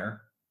Netrunner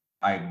player.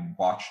 I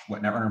watched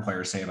what Netrunner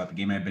players say about the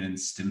game. I've been in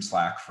Stim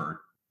Slack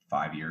for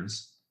 5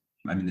 years.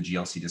 I'm in the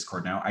GLC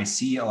Discord now. I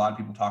see a lot of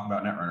people talk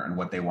about Netrunner and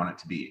what they want it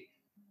to be.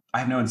 I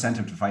have no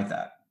incentive to fight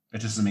that. It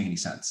just doesn't make any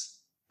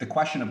sense. The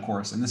question, of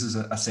course, and this is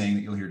a saying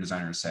that you'll hear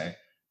designers say,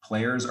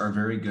 players are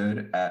very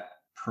good at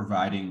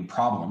providing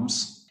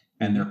problems,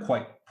 and they're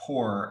quite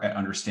poor at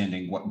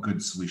understanding what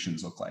good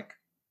solutions look like.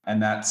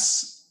 And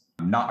that's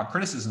not a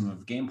criticism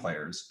of game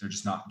players. They're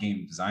just not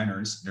game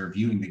designers. They're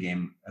viewing the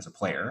game as a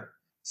player.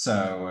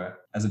 So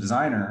as a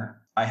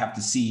designer, I have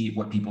to see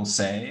what people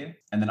say,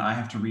 and then I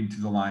have to read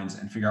through the lines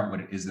and figure out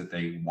what it is that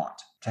they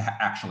want to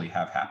actually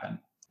have happen.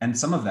 And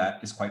some of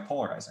that is quite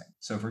polarizing.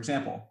 So for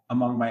example,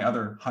 among my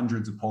other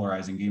hundreds of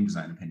polarizing game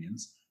design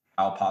opinions,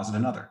 I'll posit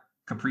another.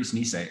 Caprice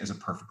Nisei is a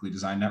perfectly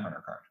designed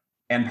Netrunner card.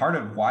 And part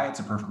of why it's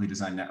a perfectly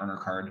designed Netrunner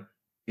card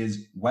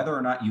is whether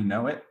or not you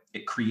know it,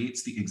 it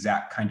creates the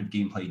exact kind of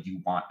gameplay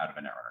you want out of a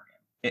Netrunner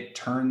game. It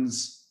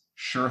turns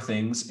sure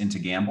things into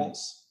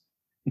gambles.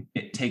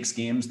 It takes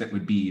games that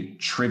would be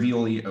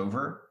trivially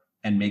over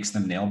and makes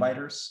them nail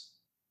biters.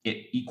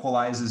 It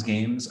equalizes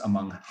games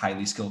among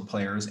highly skilled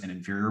players and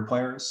inferior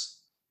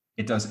players.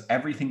 It does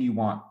everything you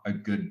want a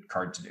good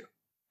card to do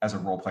as a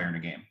role player in a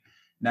game.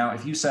 Now,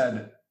 if you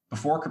said,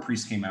 before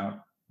Caprice came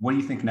out, what do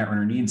you think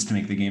Netrunner needs to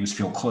make the games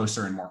feel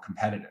closer and more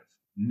competitive?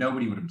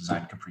 Nobody would have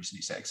designed Caprice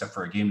Nisei except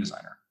for a game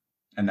designer.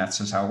 And that's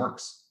just how it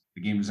works.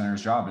 The game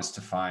designer's job is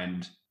to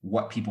find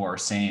what people are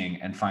saying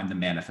and find the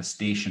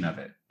manifestation of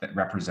it that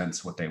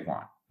represents what they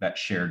want, that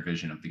shared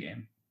vision of the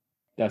game.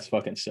 That's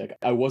fucking sick.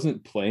 I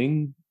wasn't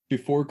playing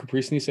before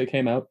Caprice Nisei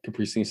came out.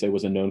 Caprice Nisei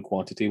was a known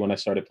quantity when I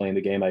started playing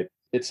the game.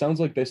 It sounds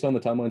like, based on the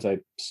timelines, I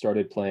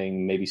started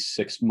playing maybe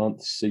 6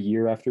 months, a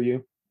year after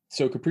you.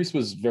 So Caprice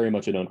was very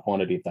much a known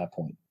quantity at that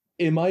point.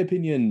 In my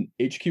opinion,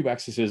 HQ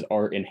accesses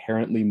are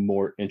inherently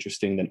more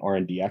interesting than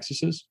R&D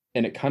accesses,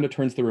 and it kind of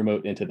turns the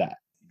remote into that.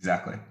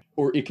 Exactly.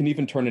 Or it can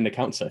even turn an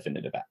account siphon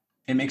into that.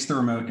 It makes the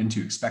remote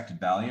into expected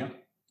value.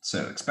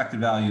 So expected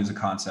value is a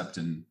concept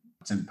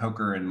it's in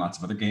poker and lots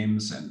of other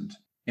games. And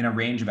in a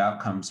range of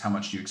outcomes, how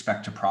much do you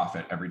expect to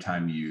profit every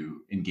time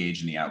you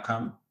engage in the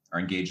outcome or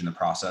engage in the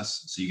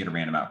process? So you get a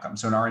random outcome.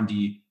 So in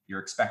R&D, your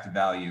expected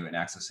value in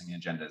accessing an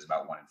agenda is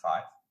about 1 in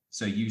 5.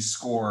 So you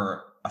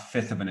score a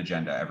fifth of an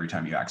agenda every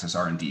time you access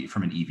R&D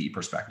from an EV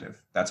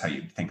perspective. That's how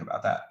you think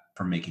about that,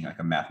 from making like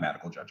a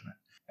mathematical judgment.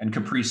 And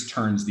Caprice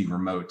turns the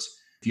remote.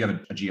 If you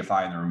have a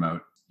GFI in the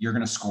remote, you're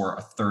going to score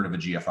a third of a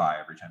GFI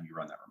every time you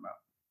run that remote.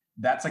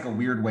 That's like a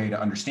weird way to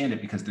understand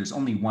it because there's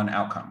only one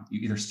outcome.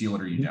 You either steal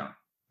it or you don't.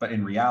 But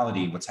in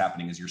reality, what's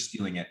happening is you're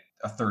stealing it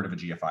a third of a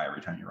GFI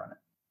every time you run it.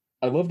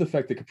 I love the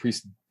fact that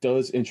Caprice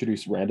does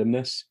introduce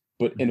randomness,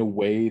 but in a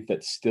way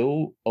that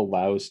still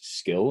allows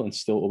skill and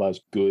still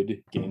allows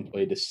good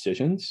gameplay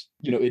decisions.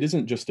 It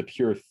isn't just a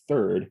pure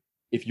third.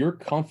 If you're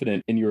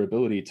confident in your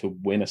ability to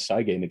win a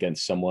side game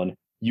against someone,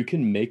 you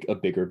can make a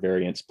bigger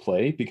variance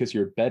play because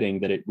you're betting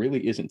that it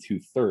really isn't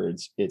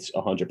 2/3, it's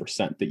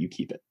 100% that you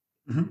keep it.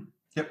 Mm-hmm.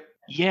 Yep.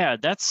 Yeah,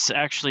 that's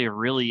actually a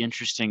really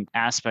interesting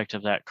aspect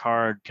of that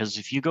card, because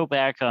if you go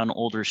back on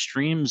older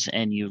streams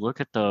and you look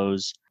at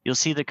those, you'll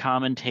see the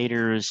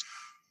commentators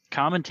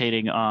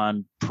commentating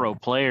on pro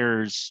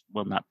players.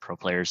 Well, not pro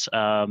players.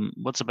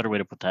 What's a better way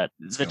to put that?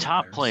 The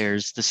top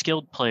players, the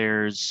skilled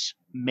players,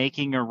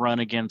 making a run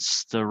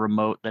against the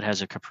remote that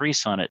has a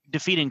Caprice on it.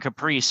 Defeating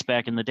Caprice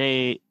back in the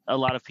day, a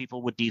lot of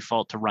people would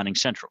default to running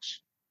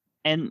centrals.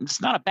 And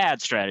it's not a bad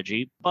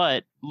strategy,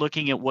 but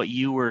looking at what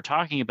you were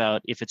talking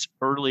about, if it's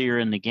earlier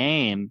in the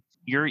game,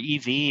 your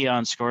EV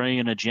on scoring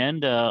an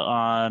agenda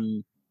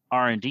on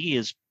R&D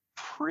is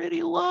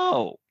pretty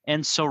low.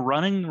 And so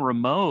running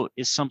remote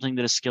is something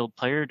that a skilled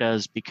player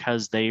does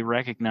because they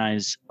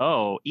recognize,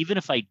 oh, even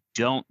if I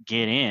don't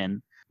get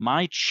in,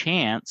 my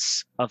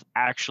chance of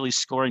actually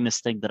scoring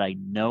this thing that I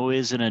know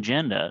is an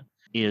agenda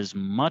is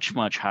much,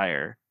 much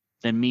higher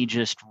than me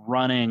just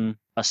running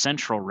a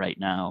central right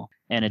now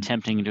and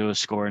attempting to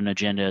score an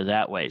agenda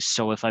that way.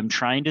 So if I'm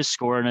trying to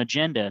score an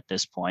agenda at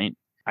this point,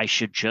 I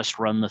should just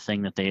run the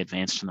thing that they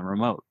advanced in the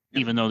remote,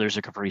 even though there's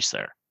a Caprice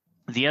there.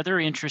 The other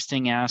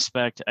interesting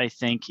aspect, I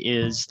think,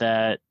 is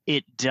that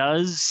it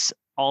does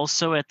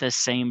also at the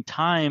same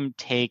time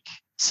take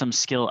some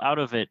skill out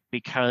of it,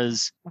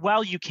 because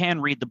while you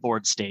can read the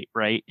board state,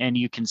 right, and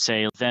you can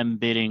say them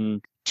bidding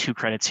 2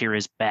 credits here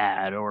is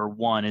bad, or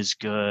 1 is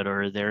good,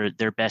 or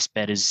their best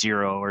bet is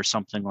 0, or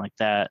something like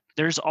that.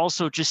 There's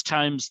also just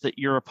times that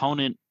your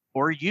opponent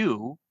or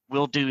you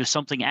will do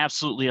something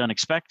absolutely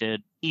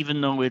unexpected, even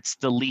though it's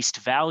the least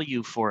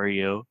value for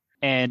you,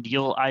 and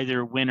you'll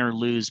either win or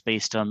lose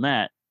based on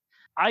that.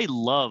 I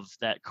love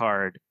that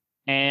card,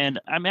 and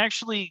I'm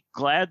actually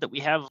glad that we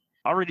have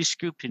already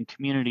scooped in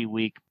Community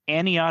Week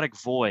Amniotic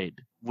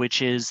Void,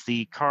 which is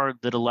the card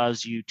that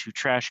allows you to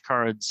trash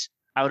cards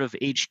out of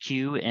HQ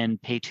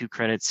and pay 2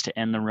 credits to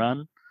end the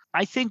run.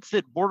 I think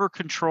that Border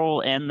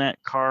Control and that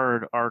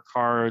card are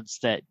cards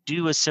that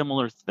do a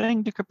similar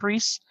thing to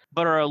Caprice,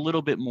 but are a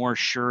little bit more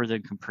sure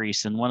than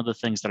Caprice. And one of the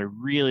things that I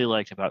really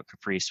liked about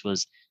Caprice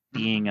was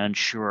being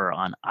unsure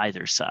on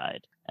either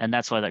side. And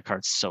that's why that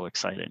card's so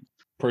exciting.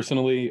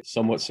 Personally,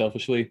 somewhat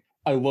selfishly,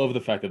 I love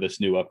the fact that this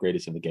new upgrade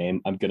is in the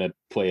game. I'm going to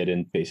play it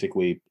in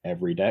basically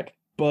every deck.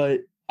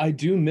 But I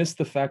do miss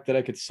the fact that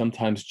I could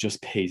sometimes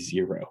just pay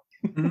 0.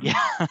 Yeah.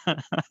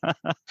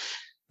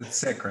 It's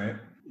sick, right?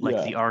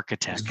 Like the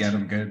architect. Just get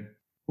them good.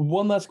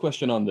 One last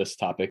question on this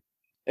topic,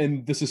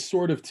 and this is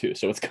sort of 2,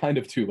 so it's kind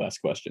of 2 last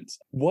questions.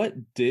 What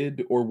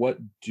did or what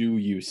do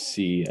you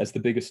see as the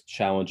biggest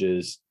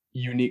challenges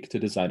unique to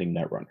designing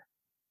Netrunner?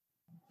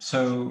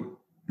 So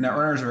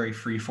Netrunner is a very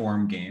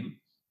free-form game.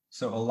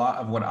 So a lot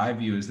of what I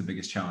view as the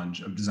biggest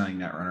challenge of designing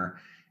Netrunner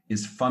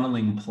is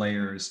funneling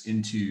players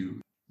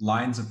into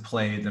lines of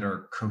play that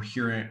are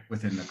coherent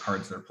within the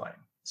cards they're playing.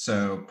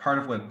 So part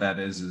of what that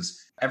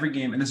is every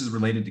game, and this is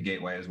related to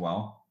Gateway as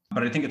well,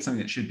 but I think it's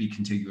something that should be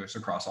contiguous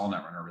across all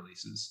Netrunner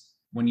releases.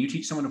 When you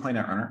teach someone to play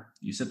Netrunner,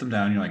 you sit them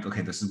down, you're like,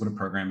 okay, this is what a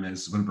program is,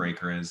 this is what a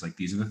breaker is, like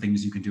these are the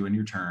things you can do in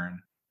your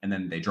turn. And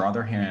then they draw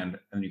their hand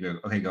and you go,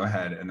 okay, go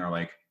ahead. And they're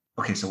like,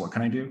 okay, so what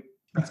can I do?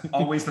 That's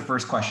always the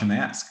first question they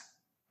ask.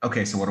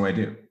 Okay, so what do I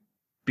do?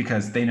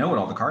 Because they know what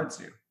all the cards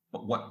do,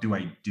 but what do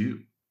I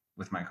do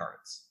with my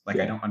cards? Like,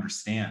 I don't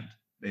understand.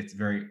 It's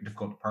very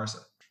difficult to parse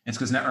it. It's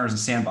because Netrunner is a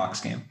sandbox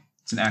game.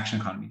 It's an action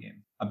economy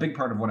game. A big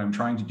part of what I'm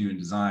trying to do in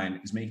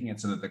design is making it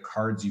so that the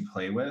cards you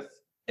play with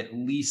at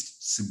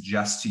least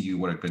suggest to you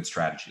what a good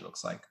strategy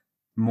looks like,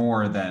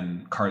 more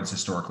than cards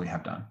historically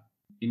have done.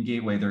 In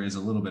Gateway, there is a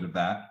little bit of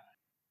that.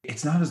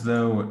 It's not as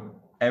though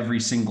every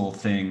single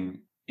thing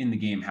in the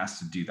game has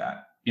to do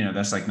that. You know,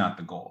 that's like not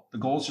the goal. The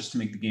goal is just to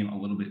make the game a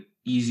little bit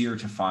easier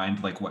to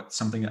find, like what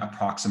something that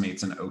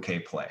approximates an okay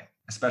play,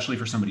 especially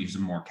for somebody who's a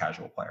more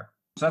casual player.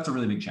 So that's a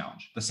really big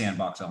challenge, the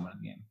sandbox element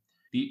of the game.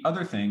 The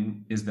other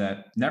thing is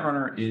that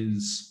Netrunner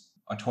is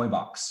a toy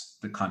box,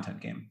 the content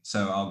game.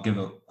 So I'll give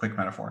a quick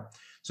metaphor.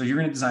 So if you're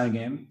going to design a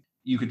game,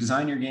 you could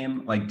design your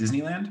game like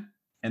Disneyland,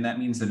 and that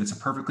means that it's a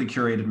perfectly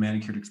curated,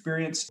 manicured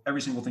experience.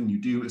 Every single thing you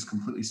do is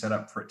completely set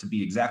up for it to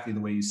be exactly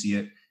the way you see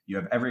it. You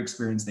have every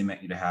experience they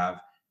meant you to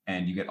have,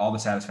 and you get all the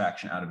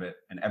satisfaction out of it,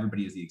 and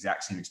everybody has the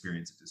exact same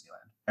experience at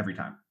Disneyland every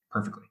time,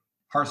 perfectly.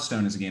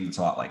 Hearthstone is a game that's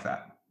a lot like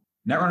that.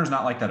 Netrunner is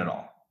not like that at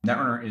all.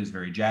 Netrunner is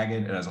very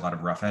jagged. It has a lot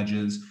of rough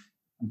edges.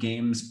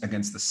 Games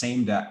against the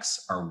same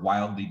decks are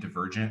wildly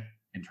divergent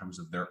in terms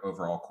of their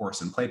overall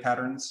course and play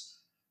patterns.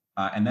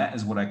 And that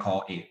is what I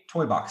call a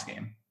toy box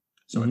game.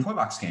 So a toy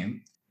box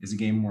game is a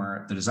game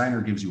where the designer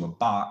gives you a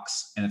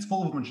box and it's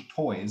full of a bunch of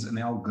toys and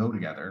they all go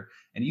together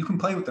and you can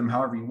play with them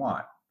however you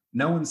want.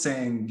 No one's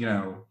saying, you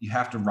know, you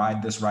have to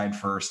ride this ride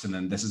first and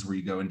then this is where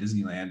you go in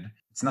Disneyland.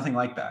 It's nothing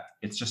like that.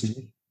 It's just,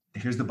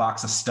 here's the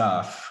box of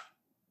stuff.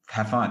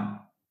 Have fun.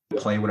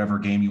 Play whatever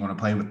game you want to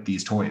play with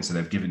these toys that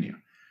I've given you.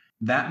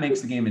 That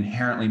makes the game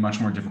inherently much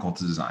more difficult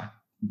to design.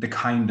 The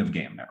kind of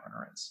game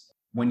Netrunner is.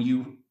 When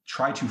you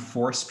try to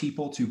force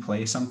people to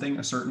play something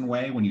a certain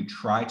way, when you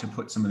try to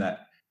put some of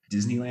that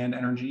Disneyland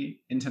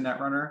energy into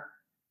Netrunner,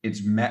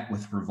 it's met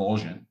with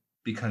revulsion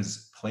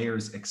because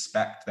players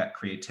expect that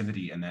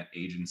creativity and that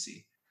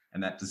agency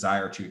and that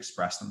desire to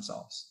express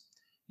themselves.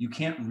 You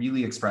can't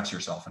really express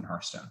yourself in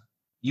Hearthstone.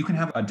 You can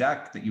have a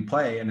deck that you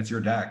play and it's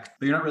your deck,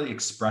 but you're not really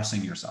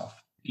expressing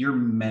yourself. You're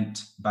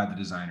meant by the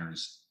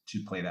designers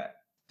to play that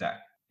deck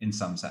in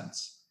some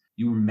sense.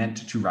 You were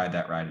meant to ride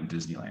that ride in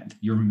Disneyland.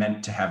 You're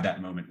meant to have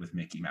that moment with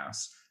Mickey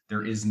Mouse.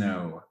 There is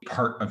no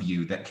part of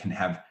you that can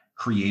have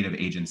creative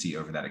agency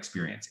over that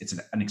experience. It's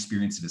an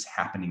experience that is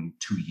happening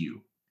to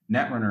you.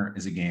 Netrunner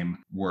is a game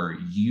where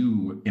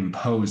you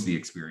impose the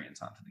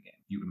experience onto the game.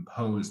 You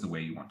impose the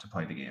way you want to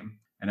play the game.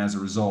 And as a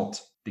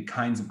result, the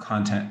kinds of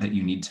content that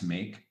you need to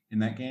make in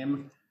that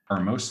game are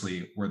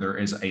mostly where there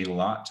is a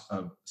lot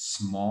of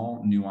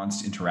small,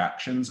 nuanced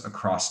interactions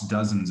across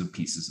dozens of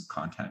pieces of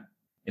content.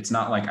 It's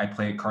not like I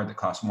play a card that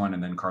costs 1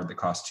 and then a card that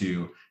costs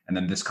 2, and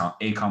then this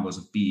A combos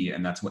with B,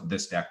 and that's what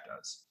this deck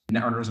does.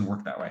 Netrunner doesn't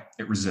work that way.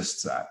 It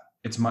resists that.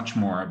 It's much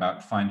more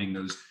about finding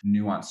those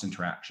nuanced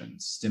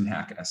interactions,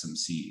 StimHack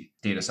SMC,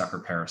 Data Sucker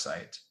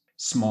Parasite,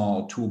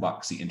 small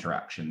toolboxy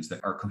interactions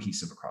that are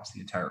cohesive across the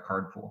entire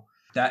card pool.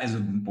 That is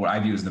what I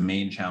view as the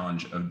main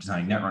challenge of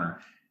designing Netrunner.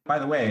 By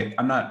the way,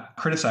 I'm not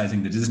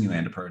criticizing the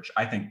Disneyland approach.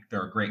 I think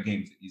there are great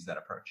games that use that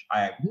approach.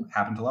 I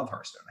happen to love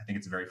Hearthstone. I think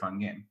it's a very fun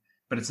game,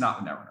 but it's not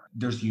the Netrunner.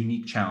 There's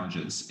unique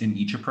challenges in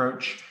each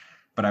approach,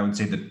 but I would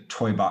say the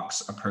toy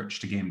box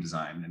approach to game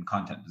design and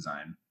content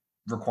design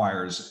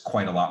requires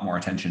quite a lot more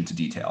attention to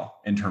detail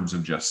in terms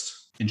of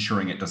just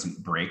ensuring it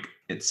doesn't break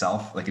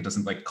itself, like it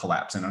doesn't like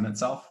collapse in on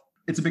itself.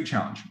 It's a big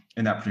challenge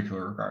in that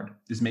particular regard,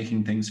 is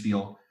making things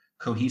feel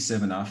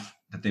cohesive enough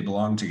that they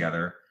belong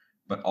together,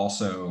 but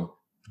also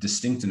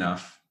distinct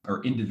enough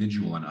or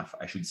individual enough,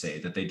 I should say,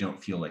 that they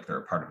don't feel like they're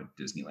a part of a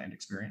Disneyland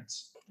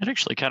experience. It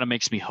actually kind of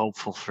makes me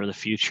hopeful for the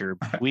future.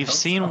 We've hope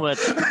seen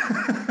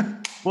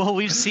so.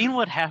 we've seen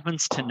what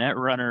happens to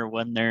Netrunner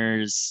when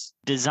there's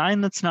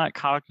design that's not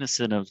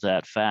cognizant of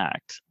that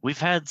fact. We've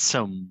had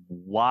some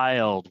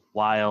wild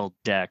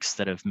decks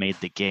that have made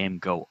the game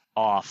go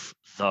off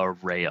the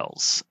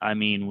rails. I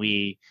mean,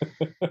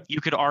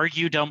 you could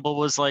argue Dumble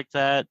was like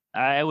that.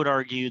 I would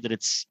argue that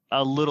it's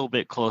a little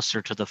bit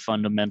closer to the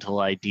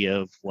fundamental idea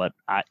of what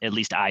at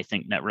least I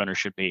think Netrunner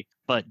should be.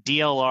 But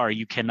DLR,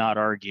 you cannot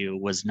argue,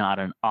 was not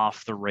an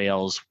off the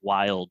rails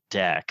wild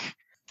deck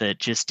that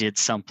just did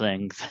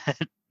something that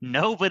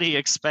nobody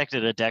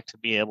expected a deck to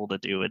be able to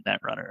do in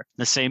Netrunner.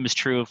 The same is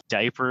true of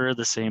Diaper.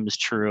 The same is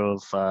true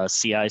of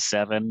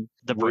CI7,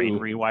 the Brain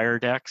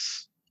Rewire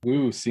decks.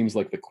 Woo seems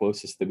like the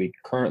closest that we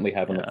currently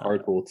have on the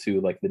card pool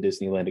to like the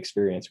Disneyland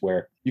experience,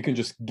 where you can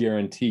just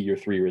guarantee your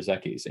 3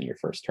 Rozekis in your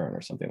first turn or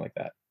something like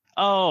that.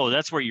 Oh,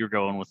 that's where you're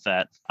going with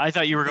that. I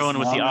thought you were going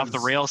with the off the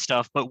rail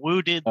stuff, but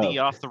Woo did the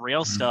off the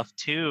rail stuff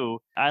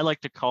too. I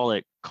like to call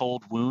it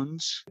cold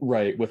wounds.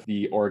 Right, with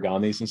the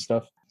origamis and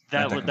stuff.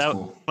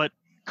 Cool. But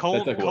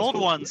cold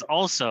ones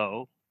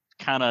also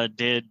kind of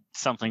did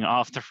something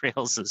off the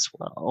rails as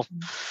well.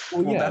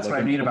 Well, that's what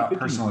I mean about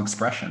personal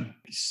expression.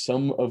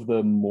 Some of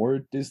the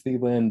more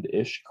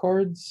Disneyland-ish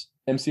cards,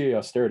 MCA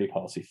austerity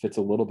policy fits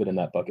a little bit in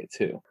that bucket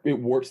too. It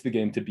warps the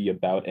game to be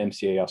about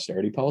MCA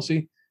austerity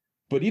policy,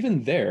 but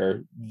even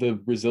there, the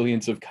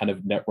resilience of kind of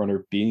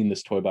Netrunner being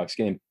this toy box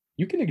game,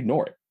 you can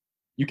ignore it.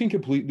 You can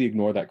completely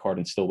ignore that card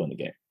and still win the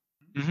game.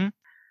 Mm-hmm.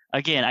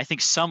 Again, I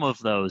think some of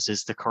those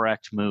is the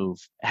correct move.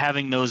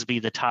 Having those be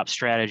the top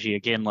strategy,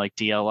 again, like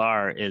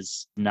DLR,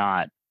 is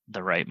not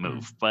the right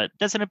move. But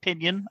that's an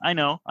opinion. I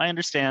know. I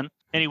understand.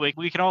 Anyway,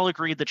 we can all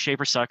agree that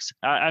Shaper sucks.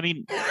 I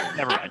mean,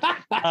 never mind.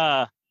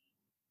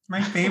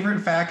 My favorite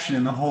faction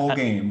in the whole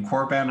game,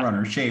 Korban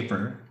Runner,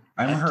 Shaper.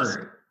 I'm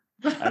hurt.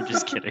 I'm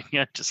just kidding.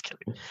 I'm just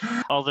kidding.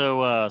 Although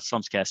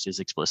Slumscast is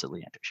explicitly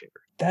anti-Shaper.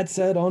 That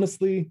said,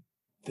 honestly,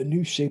 the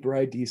new Shaper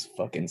ID is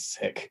fucking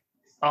sick.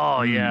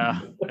 Oh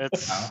yeah,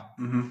 it's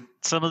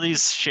some of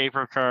these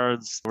Shaper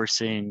cards we're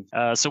seeing.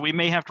 So we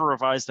may have to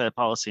revise that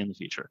policy in the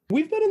future.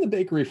 We've been in the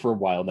bakery for a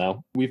while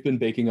now. We've been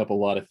baking up a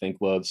lot of Think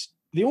Loves.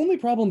 The only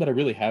problem that I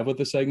really have with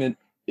this segment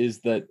is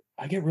that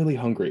I get really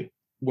hungry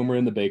when we're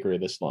in the bakery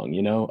this long.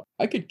 You know,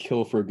 I could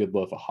kill for a good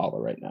loaf of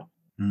challah right now.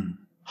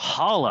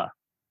 Challah?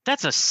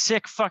 That's a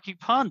sick fucking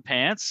pun,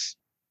 Pants.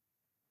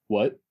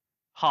 What?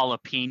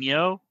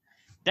 Jalapeno.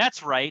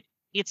 That's right.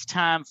 It's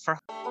time for.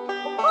 Ooh,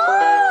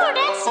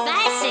 that's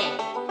spicy.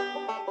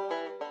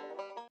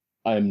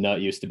 I am not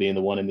used to being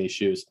the one in these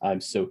shoes.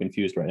 I'm so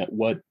confused right now.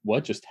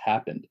 What just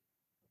happened?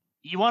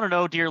 You want to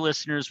know, dear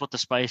listeners, what the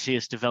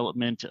spiciest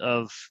development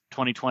of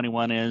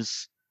 2021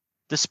 is?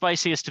 The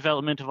spiciest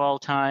development of all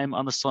time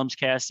on the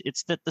Slumscast.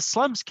 It's that the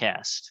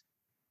Slumscast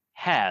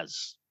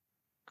has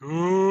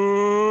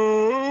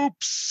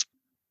scoops.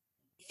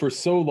 For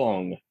so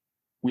long,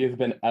 we have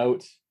been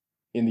out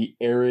in the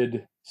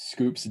arid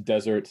Scoops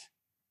desert,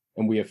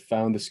 and we have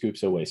found the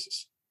Scoops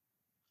oasis.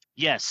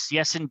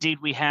 Yes, indeed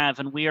we have,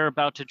 and we are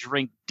about to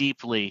drink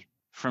deeply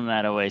from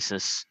that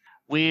oasis.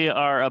 We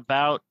are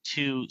about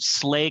to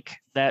slake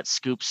that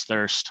Scoops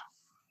thirst.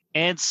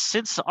 And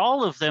since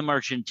all of them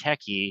are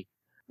Jinteki,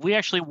 we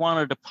actually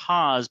wanted to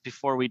pause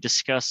before we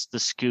discuss the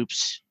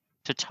Scoops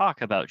to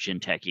talk about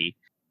Jinteki.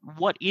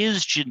 What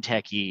is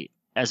Jinteki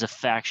as a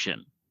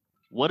faction?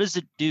 What does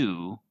it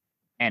do,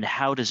 and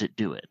how does it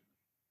do it?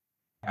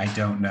 I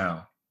don't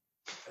know.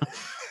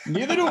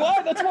 Neither do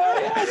I. That's why I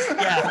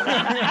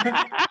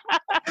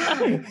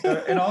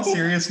asked. In all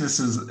seriousness,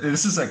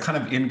 this is a kind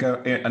of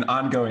an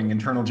ongoing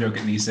internal joke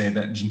at Nisei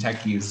that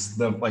Jinteki is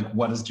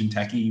what does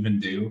Jinteki even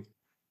do?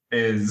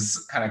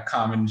 Is kind of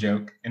common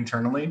joke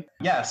internally.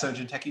 Yeah, so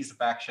Jinteki's the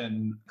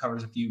faction,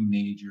 covers a few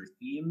major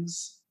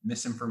themes.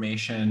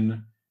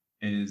 Misinformation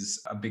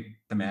is a big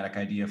thematic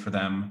idea for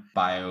them.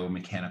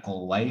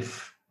 Biomechanical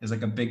life is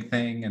like a big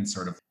thing, and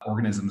sort of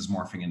organisms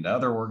morphing into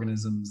other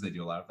organisms. They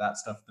do a lot of that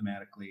stuff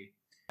thematically.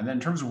 And then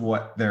in terms of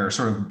what their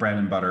sort of bread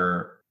and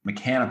butter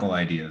mechanical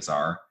ideas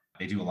are,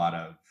 they do a lot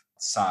of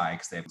psi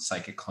because they have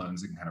psychic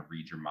clones that can kind of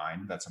read your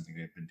mind. That's something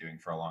they've been doing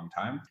for a long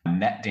time.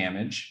 Net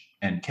damage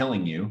and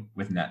killing you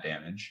with net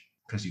damage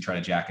because you try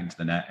to jack into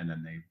the net and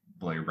then they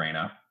blow your brain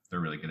up. They're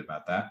really good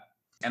about that.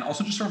 And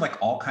also just sort of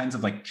like all kinds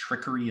of like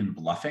trickery and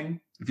bluffing.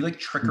 If you like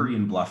trickery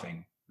and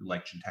bluffing, you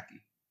like Jinteki.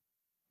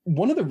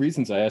 One of the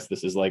reasons I asked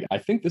this is like, I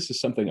think this is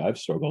something I've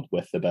struggled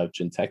with about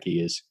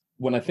Jinteki is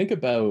when I think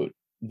about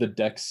the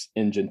decks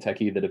in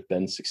Jinteki that have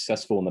been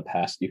successful in the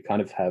past, you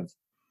kind of have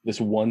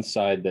this one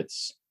side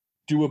that's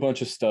do a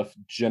bunch of stuff,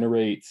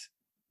 generate,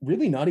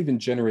 really not even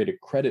generate a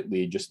credit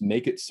lead, just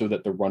make it so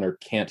that the runner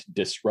can't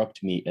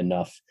disrupt me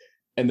enough.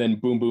 And then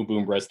boom, boom,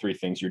 boom, res 3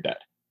 things, you're dead.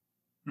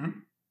 Mm-hmm.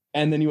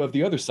 And then you have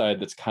the other side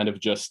that's kind of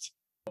just,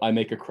 I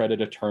make a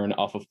credit a turn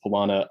off of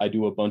Polana, I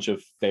do a bunch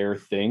of fair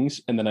things,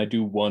 and then I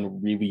do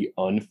one really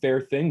unfair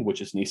thing,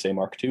 which is Nisei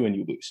Mark II, and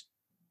you lose.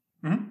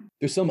 Mm-hmm.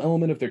 There's some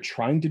element of they're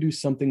trying to do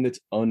something that's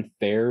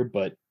unfair,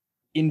 but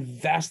in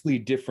vastly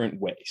different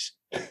ways,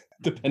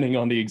 depending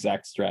on the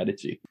exact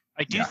strategy.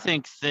 I do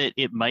think that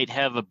it might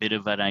have a bit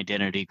of an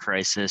identity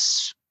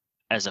crisis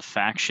as a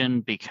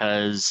faction,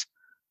 because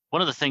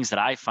one of the things that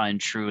I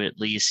find true, at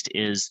least,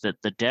 is that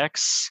the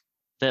decks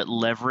that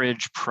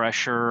leverage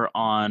pressure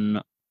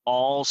on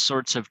all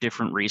sorts of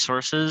different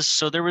resources.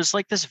 So there was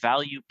like this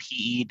value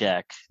PE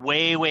deck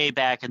way, way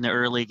back in the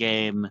early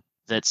game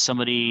that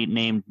somebody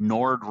named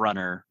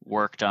Nordrunner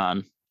worked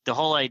on. The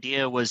whole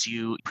idea was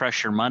you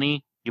pressure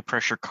money, you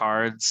pressure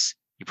cards,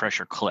 you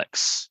pressure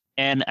clicks.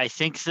 And I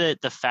think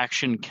that the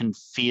faction can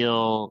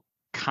feel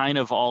kind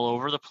of all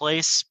over the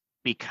place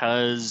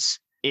because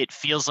it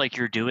feels like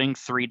you're doing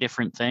 3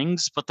 different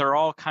things, but they're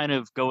all kind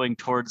of going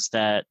towards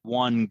that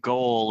one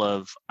goal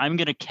of, I'm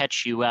going to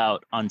catch you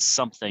out on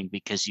something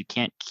because you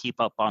can't keep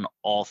up on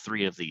all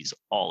 3 of these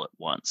all at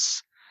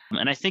once.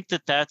 And I think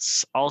that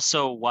that's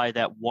also why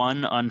that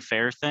one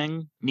unfair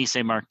thing,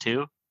 Nisei Mark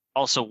II,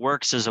 also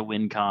works as a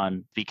win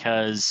con,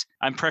 because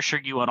I'm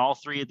pressuring you on all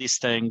 3 of these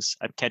things.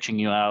 I'm catching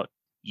you out.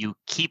 You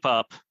keep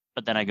up,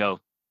 but then I go,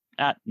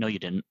 no, you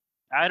didn't.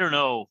 I don't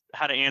know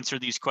how to answer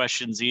these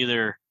questions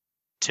either,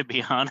 to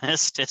be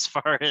honest, as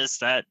far as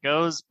that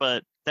goes,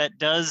 but that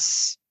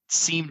does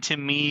seem to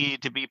me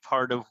to be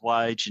part of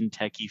why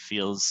Jinteki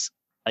feels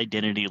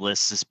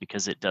identityless, is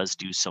because it does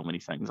do so many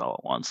things all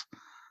at once.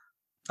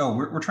 Oh,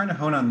 we're trying to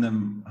hone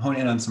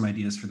in on some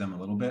ideas for them a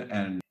little bit,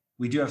 and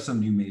we do have some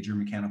new major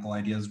mechanical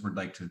ideas we'd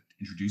like to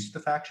introduce to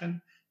the faction.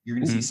 You're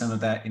going to see some of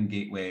that in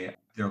Gateway.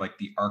 They're like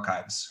the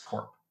Archives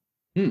Corp.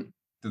 They're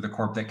the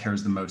corp that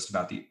cares the most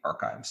about the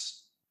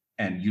archives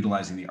and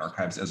utilizing the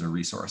archives as a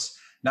resource.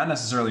 Not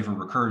necessarily for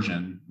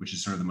recursion, which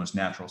is sort of the most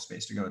natural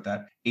space to go with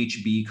that.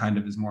 HB kind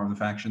of is more of the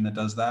faction that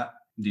does that,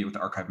 deal with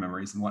the archive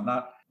memories and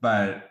whatnot.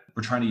 But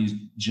we're trying to use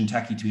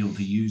Jinteki to be able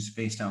to use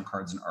face down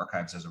cards and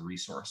archives as a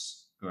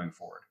resource going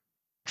forward.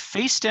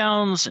 Face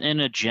downs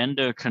and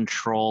agenda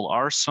control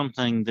are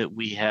something that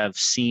we have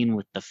seen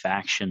with the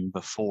faction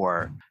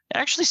before. It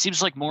actually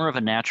seems like more of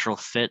a natural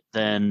fit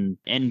than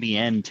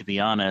NBN, to be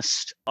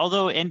honest.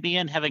 Although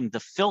NBN having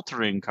the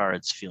filtering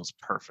cards feels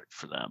perfect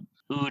for them.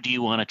 Ooh, do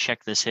you want to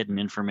check this hidden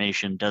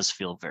information? Does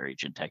feel very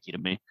Jinteki to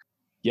me.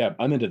 Yeah,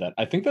 I'm into that.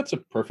 I think that's a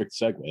perfect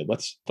segue.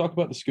 Let's talk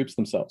about the scoops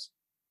themselves.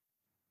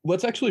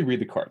 Let's actually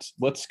read the cards.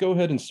 Let's go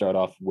ahead and start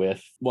off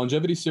with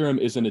Longevity Serum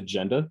is an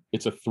agenda.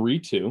 It's a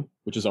 3/2,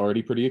 which is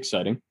already pretty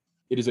exciting.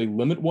 It is a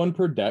limit 1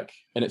 per deck,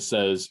 and it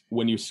says,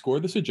 when you score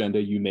this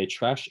agenda, you may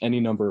trash any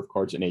number of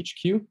cards in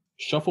HQ,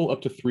 shuffle up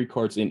to 3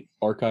 cards in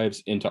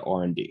archives into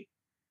R&D.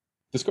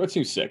 This card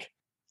seems sick.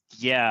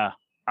 Yeah,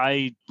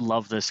 I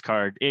love this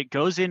card. It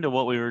goes into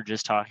what we were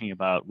just talking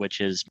about,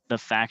 which is the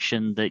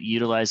faction that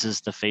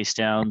utilizes the face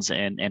downs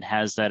and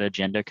has that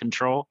agenda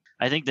control.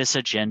 I think this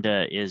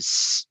agenda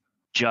is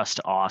just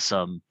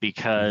awesome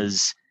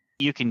because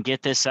you can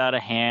get this out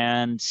of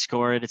hand,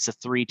 score it. It's a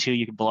 3/2.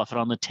 You can bluff it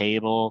on the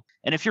table.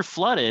 And if you're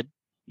flooded,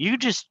 you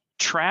just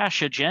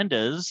trash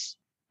agendas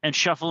and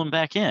shuffle them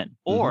back in.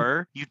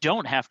 Or you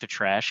don't have to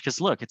trash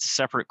because, look, it's a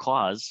separate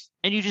clause.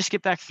 And you just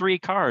get back 3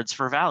 cards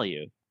for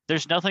value.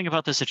 There's nothing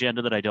about this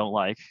agenda that I don't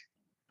like.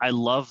 I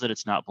love that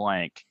it's not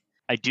blank.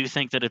 I do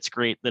think that it's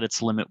great that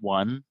it's limit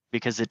 1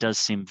 because it does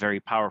seem very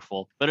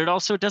powerful, but it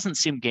also doesn't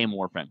seem game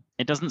warping.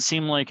 It doesn't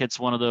seem like it's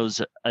one of those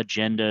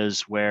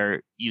agendas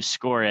where you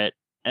score it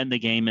and the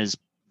game is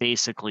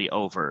basically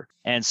over.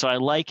 And so I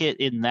like it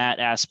in that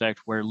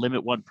aspect where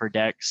limit 1 per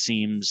deck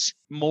seems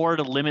more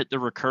to limit the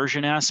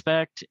recursion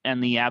aspect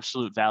and the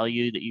absolute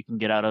value that you can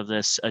get out of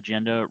this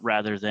agenda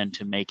rather than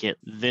to make it,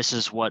 this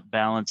is what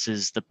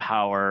balances the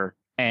power.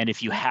 And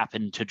if you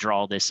happen to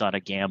draw this on a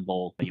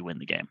gamble, you win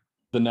the game.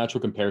 The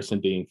natural comparison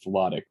being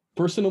Philotic.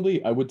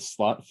 Personally, I would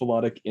slot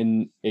Philotic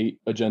in 8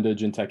 agenda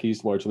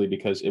Jintekis largely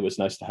because it was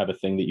nice to have a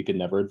thing that you could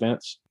never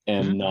advance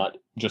and not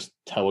just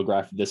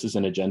telegraph, this is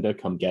an agenda,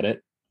 come get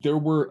it. There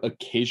were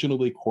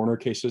occasionally corner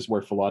cases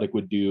where Philotic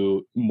would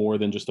do more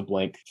than just a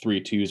blank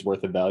 3/2s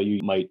worth of value.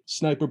 You might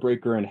snipe a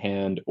breaker in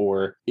hand,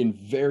 or in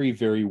very,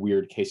 very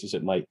weird cases,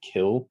 it might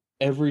kill.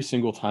 Every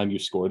single time you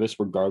score this,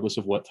 regardless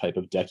of what type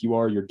of deck you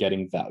are, you're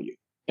getting value.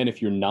 And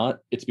if you're not,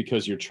 it's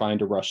because you're trying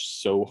to rush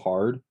so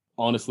hard.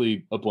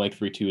 Honestly, a blank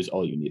 3/2 is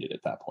all you needed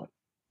at that point.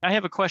 I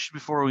have a question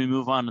before we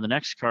move on to the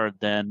next card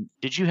then.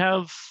 Did you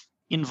have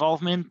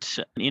involvement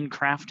in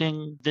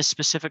crafting this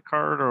specific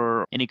card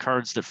or any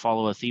cards that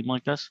follow a theme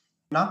like this?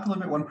 Not the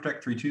limit 1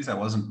 protect 3/2s, that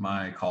wasn't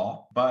my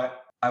call.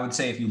 But I would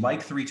say if you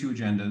like 3/2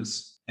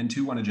 agendas and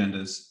 2/1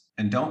 agendas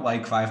and don't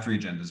like 5/3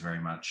 agendas very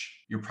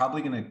much, you're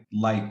probably going to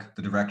like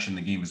the direction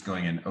the game is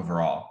going in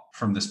overall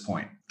from this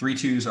point.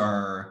 3/2s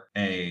are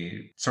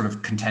a sort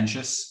of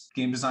contentious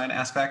game design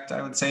aspect,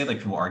 I would say. Like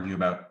people argue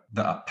about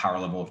the power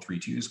level of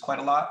 3/2s quite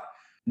a lot.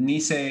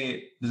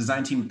 Nisei, the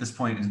design team at this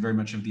point, is very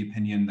much of the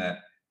opinion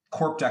that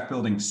Corp deck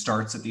building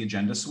starts at the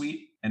agenda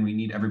suite, and we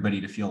need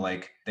everybody to feel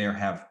like they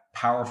have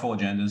powerful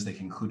agendas they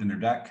can include in their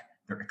deck.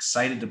 They're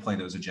excited to play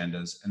those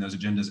agendas, and those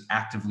agendas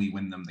actively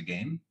win them the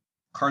game.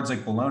 Cards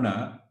like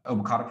Bologna,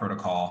 Obokata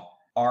Protocol,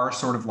 are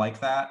sort of like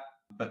that,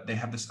 but they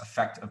have this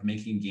effect of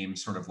making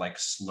games sort of like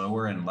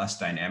slower and less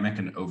dynamic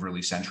and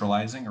overly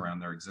centralizing around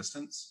their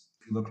existence.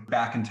 If you look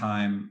back in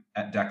time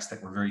at decks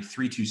that were very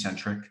 3/2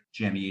 centric,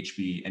 Jam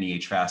EHB,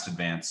 NEH Fast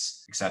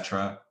Advance,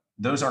 etc.,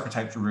 those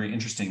archetypes were very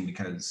interesting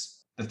because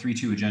the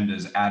 3/2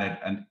 agendas added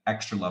an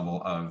extra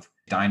level of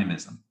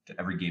dynamism to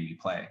every game you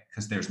play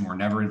because there's more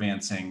never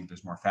advancing,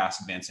 there's more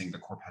fast advancing, the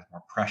corp has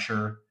more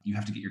pressure. You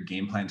have to get your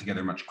game plan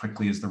together much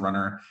quickly as the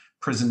runner.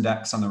 Prison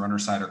decks on the runner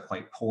side are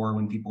quite poor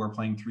when people are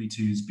playing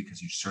 3/2s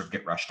because you sort of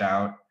get rushed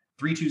out.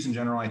 3/2s in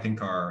general, I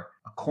think, are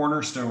a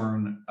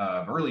cornerstone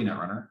of early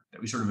Netrunner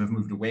that we sort of have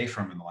moved away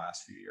from in the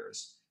last few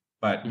years.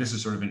 But this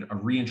is sort of a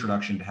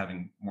reintroduction to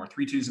having more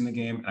 3/2s in the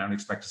game, and I would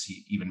expect to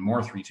see even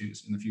more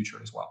 3/2s in the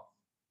future as well.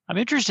 I'm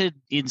interested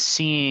in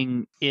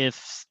seeing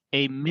if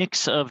a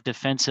mix of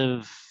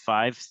defensive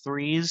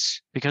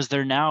 5/3s, because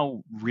they're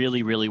now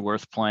really, really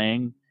worth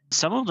playing.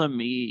 Some of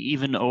them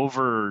even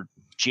over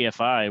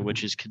GFI,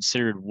 which is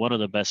considered one of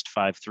the best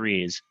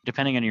 5/3s,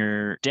 depending on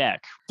your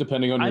deck.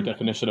 Depending on your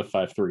definition of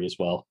 5/3 as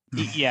well.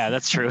 Yeah,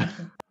 that's true.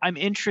 I'm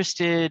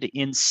interested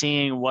in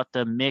seeing what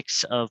the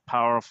mix of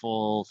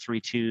powerful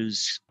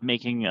 3/2s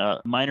making a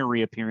minor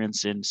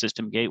reappearance in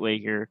System Gateway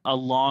here,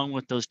 along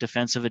with those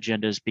defensive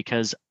agendas,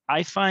 because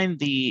I find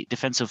the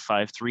defensive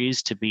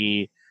 5/3s to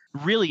be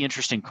really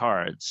interesting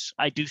cards.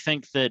 I do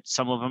think that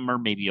some of them are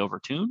maybe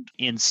overtuned.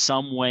 In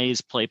some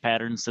ways, play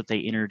patterns that they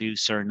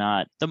introduce are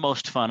not the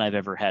most fun I've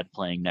ever had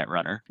playing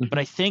Netrunner. But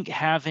I think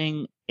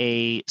having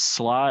a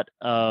slot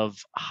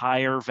of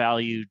higher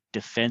value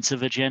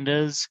defensive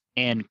agendas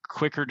and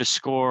quicker to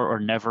score or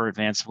never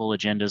advanceable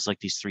agendas like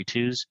these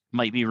 3/2s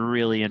might be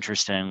really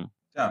interesting.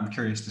 Yeah, I'm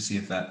curious to see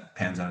if that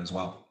pans out as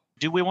well.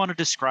 Do we want to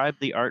describe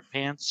the art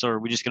pants, or are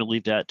we just going to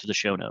leave that to the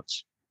show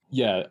notes?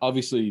 Yeah,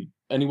 obviously,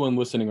 anyone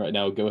listening right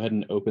now, go ahead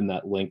and open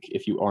that link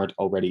if you aren't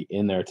already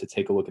in there to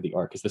take a look at the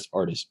art, because this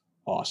art is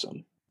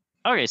awesome.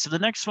 Okay, so the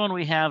next one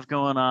we have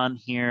going on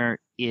here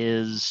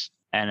is,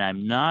 and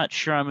I'm not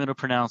sure I'm going to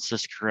pronounce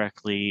this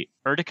correctly,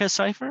 Urtica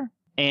Cipher.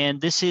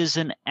 And this is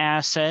an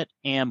asset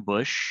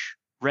ambush.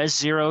 Res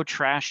 0,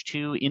 Trash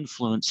 2,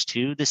 Influence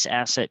 2. This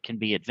asset can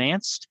be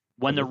advanced.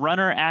 When the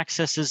runner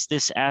accesses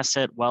this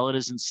asset while it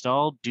is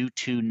installed, do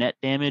 2 net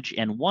damage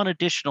and 1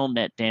 additional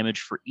net damage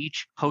for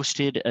each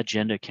hosted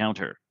agenda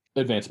counter.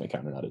 Advancement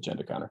counter, not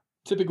agenda counter.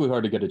 Typically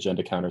hard to get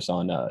agenda counters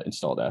on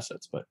installed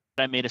assets, but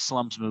I made a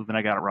slums move and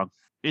I got it wrong.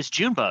 It's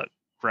Junebug,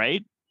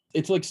 right?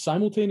 It's like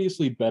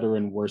simultaneously better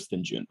and worse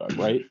than Junebug,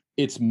 right?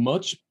 It's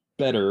much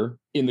better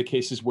in the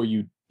cases where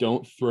you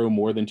don't throw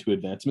more than 2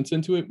 advancements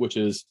into it, which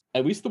is,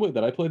 at least the way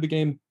that I play the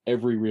game,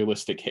 every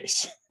realistic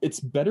case. It's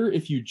better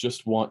if you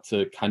just want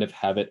to kind of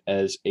have it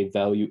as a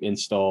value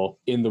install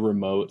in the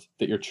remote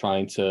that you're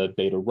trying to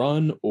beta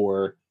run,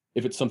 or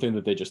if it's something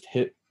that they just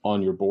hit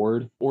on your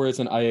board, or as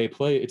an IA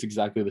play, it's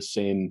exactly the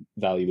same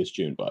value as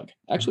Junebug.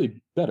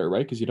 Actually better,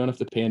 right? Because you don't have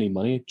to pay any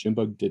money.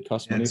 Junebug did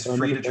cost money. It's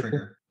free to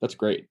trigger. That's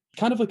great.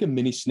 Kind of like a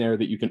mini snare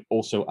that you can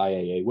also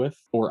IAA with,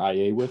 or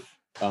IA with.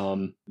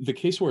 The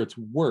case where it's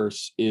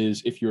worse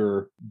is if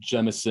you're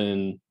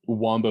Jemison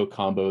Wombo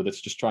combo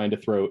that's just trying to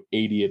throw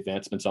 80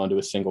 advancements onto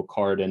a single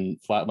card and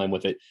flatline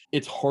with it.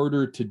 It's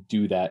harder to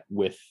do that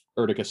with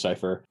Urtica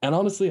Cipher. And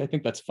honestly, I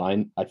think that's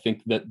fine. I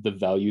think that the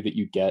value that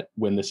you get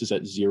when this is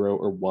at 0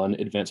 or 1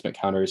 advancement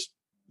counters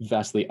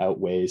vastly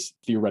outweighs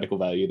theoretical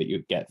value that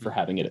you get for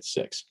having it at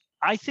 6.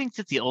 I think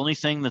that the only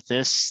thing that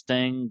this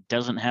thing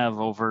doesn't have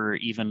over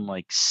even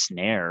like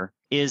snare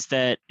is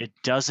that it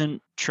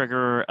doesn't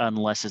trigger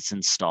unless it's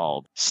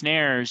installed.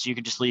 Snares, you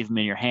can just leave them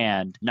in your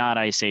hand, not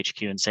Ice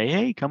HQ, and say,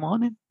 hey, come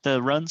on in.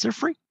 The runs are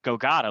free. Go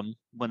got them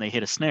when they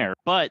hit a snare.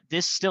 But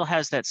this still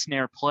has that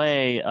snare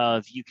play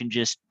of you can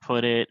just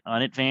put it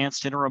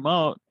unadvanced in a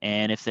remote,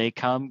 and if they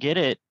come get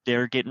it,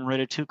 they're getting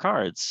rid of 2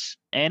 cards.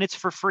 And it's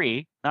for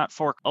free, not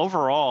for.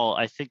 Overall,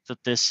 I think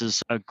that this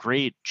is a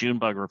great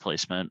Junebug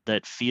replacement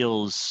that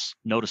feels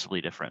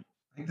noticeably different.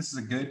 I think this is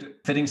a good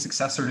fitting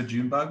successor to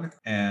Junebug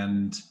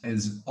and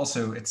is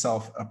also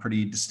itself a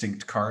pretty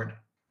distinct card.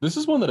 This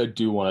is one that I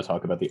do want to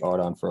talk about the art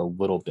on for a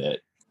little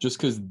bit, just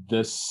because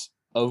this,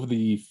 of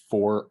the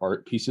 4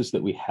 art pieces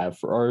that we have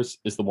for ours,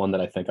 is the one that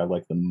I think I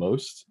like the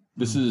most.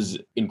 This is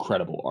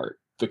incredible art.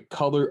 The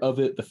color of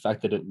it, the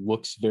fact that it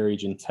looks very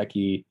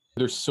Jinteki,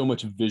 there's so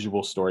much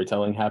visual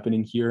storytelling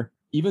happening here.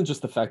 Even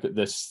just the fact that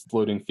this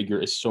floating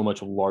figure is so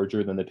much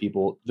larger than the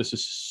people, this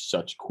is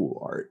such cool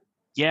art.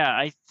 Yeah,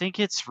 I think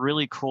it's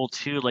really cool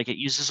too. Like it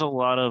uses a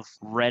lot of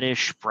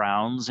reddish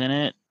browns in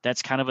it.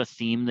 That's kind of a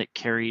theme that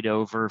carried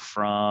over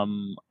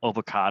from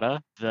Obokata.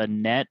 The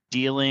net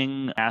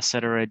dealing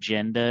asset or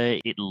agenda,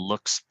 it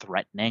looks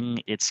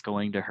threatening. It's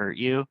going to hurt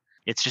you.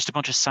 It's just a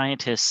bunch of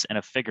scientists and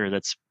a figure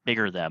that's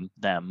bigger than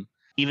them.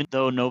 Even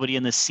though nobody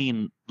in this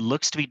scene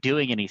looks to be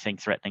doing anything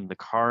threatening, the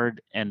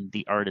card and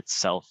the art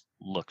itself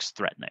looks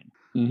threatening.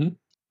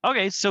 Mm-hmm.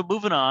 Okay, so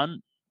moving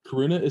on.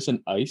 Karuna is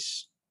an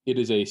ice. It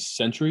is a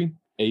Sentry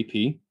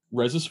AP.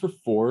 Reses for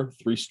 4,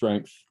 3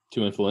 strength,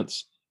 2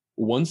 influence.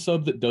 1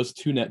 sub that does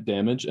 2 net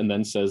damage and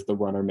then says the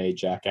runner may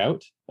jack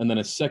out. And then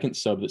a second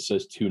sub that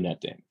says 2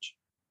 net damage.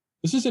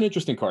 This is an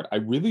interesting card. I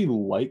really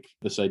like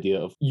this idea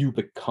of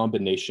the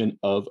combination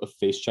of a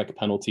face check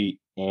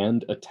penalty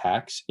and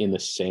attacks in the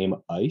same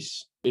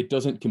ice. It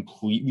doesn't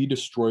completely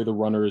destroy the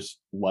runner's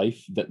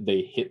life that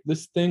they hit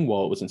this thing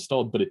while it was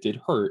installed, but it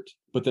did hurt.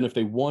 But then if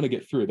they want to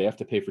get through, they have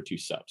to pay for 2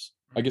 subs.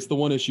 I guess the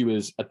one issue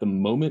is at the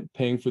moment,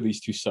 paying for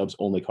these 2 subs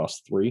only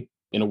costs 3.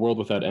 In a world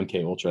without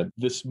MK Ultra,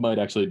 this might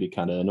actually be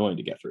kind of annoying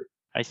to get through.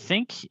 I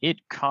think it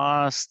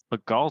cost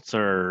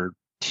Begalter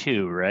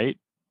 2, right?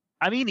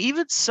 I mean,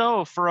 even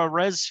so, for a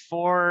Res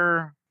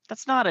 4,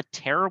 that's not a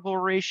terrible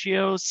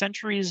ratio.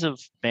 Sentries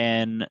have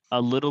been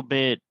a little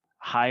bit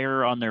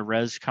higher on their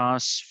res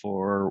costs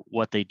for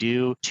what they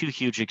do. 2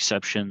 huge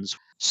exceptions,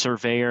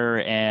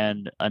 Surveyor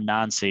and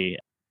Anansi.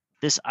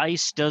 This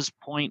ice does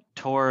point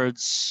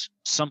towards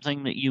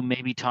something that you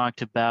maybe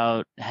talked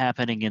about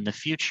happening in the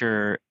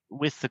future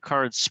with the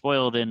cards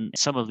spoiled in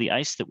some of the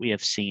ice that we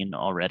have seen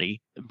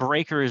already.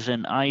 Breakers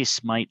and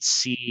ice might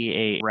see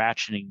a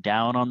ratcheting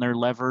down on their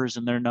levers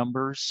and their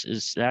numbers.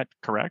 Is that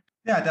correct?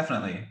 Yeah,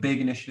 definitely.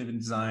 Big initiative in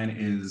design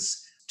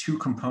is 2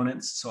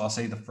 components. So I'll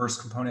say the first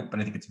component,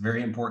 but I think it's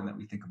very important that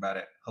we think about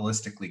it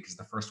holistically because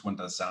the first one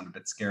does sound a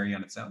bit scary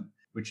on its own,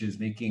 which is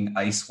making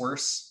ice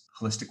worse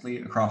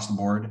holistically across the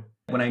board.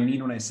 What I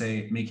mean when I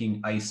say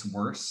making ice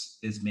worse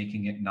is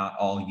making it not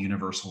all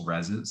universal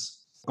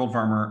reses. Gold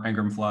Farmer,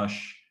 Engram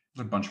Flush,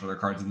 there's a bunch of other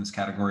cards in this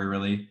category,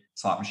 really.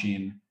 Slot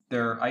Machine.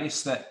 They're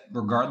ice that,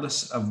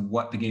 regardless of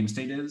what the game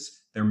state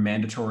is, they're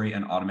mandatory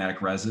and automatic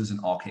reses in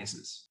all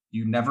cases.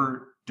 You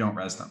never don't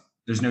res them.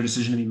 There's no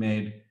decision to be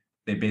made.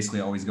 They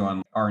basically always go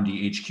on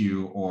R&D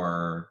HQ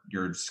or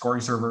your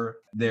scoring server.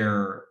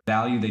 Their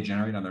value they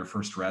generate on their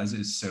first res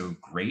is so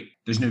great.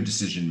 There's no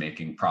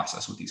decision-making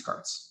process with these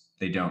cards.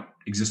 They don't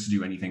exist to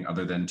do anything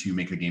other than to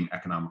make the game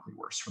economically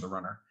worse for the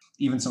runner.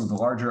 Even some of the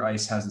larger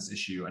ice has this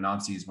issue.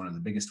 Anansi is one of the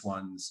biggest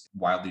ones,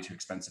 wildly too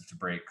expensive to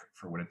break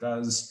for what it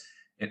does.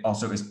 It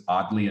also is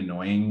oddly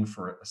annoying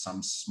for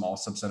some small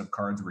subset of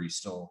cards where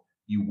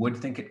you would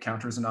think it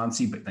counters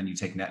Anansi, but then you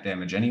take net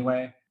damage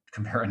anyway.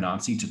 Compare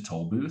Anansi to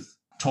Toll Booth.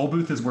 Toll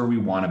Booth is where we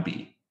want to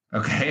be,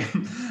 okay?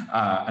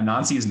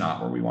 Anansi is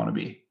not where we want to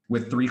be.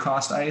 With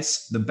 3-cost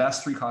ice, the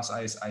best 3-cost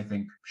ice, I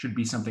think, should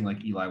be something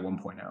like Eli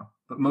 1.0.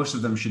 But most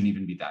of them shouldn't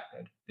even be that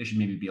good. They should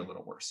maybe be a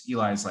little worse.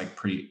 Eli is like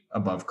pretty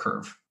above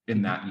curve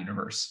in that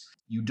universe.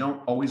 You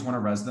don't always want to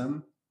res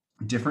them.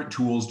 Different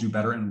tools do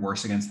better and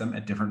worse against them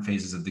at different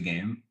phases of the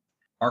game.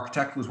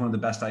 Architect was one of the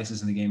best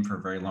ices in the game for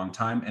a very long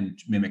time, and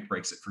Mimic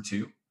breaks it for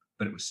 2,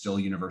 but it was still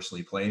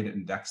universally played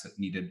in decks that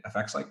needed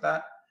effects like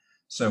that.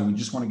 So we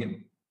just want to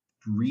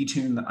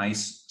retune the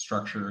ice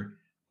structure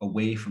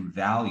away from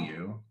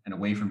value and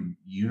away from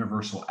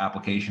universal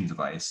applications of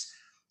ice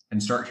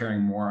and start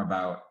caring more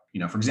about,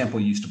 for example,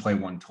 you used to play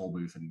one Toll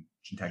Booth in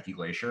Jinteki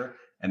Glacier,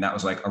 and that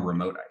was like a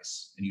remote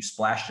ice. And you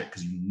splashed it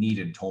because you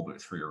needed Toll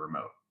Booth for your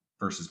remote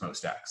versus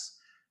most decks.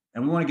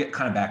 And we want to get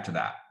kind of back to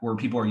that, where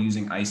people are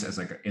using ice as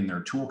like in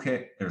their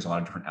toolkit. There's a lot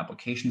of different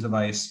applications of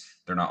ice.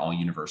 They're not all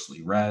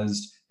universally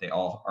resed. They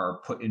all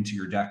are put into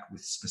your deck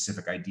with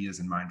specific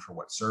ideas in mind for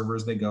what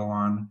servers they go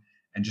on.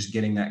 And just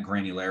getting that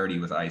granularity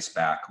with ice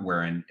back,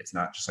 wherein it's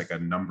not just like a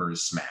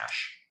numbers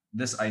smash.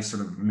 This ice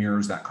sort of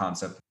mirrors that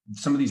concept.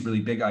 Some of these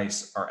really big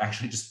ice are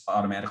actually just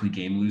automatically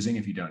game losing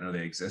if you don't know they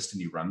exist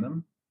and you run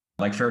them.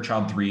 Like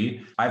Fairchild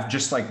 3, I've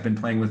just been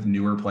playing with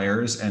newer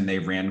players and they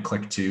ran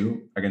Click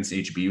 2 against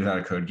HB without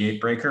a code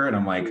gate breaker. And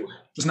I'm like,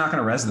 just not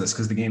going to res this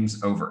because the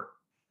game's over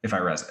if I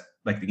res it.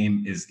 Like the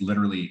game is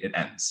literally, it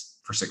ends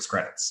for 6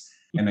 credits.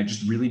 And I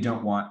just really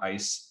don't want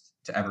ice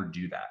to ever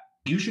do that.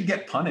 You should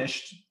get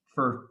punished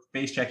for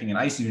face checking an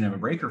ice you didn't have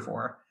a breaker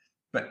for,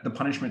 but the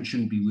punishment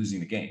shouldn't be losing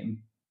the game.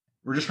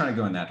 We're just trying to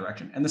go in that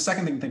direction. And the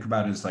second thing to think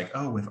about is like,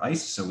 oh, if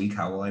ice is so weak,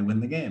 how will I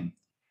win the game?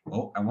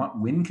 Well, I want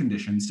win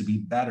conditions to be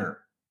better.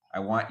 I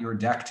want your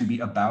deck to be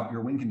about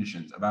your win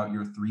conditions, about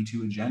your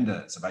 3-2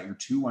 agendas, about your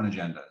 2-1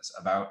 agendas,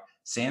 about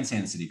Sand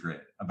City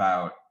Grid,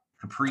 about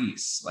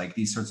Caprice, like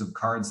these sorts of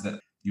cards that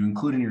you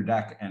include in your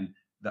deck. And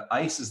the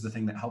ice is the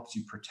thing that helps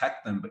you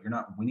protect them, but you're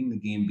not winning the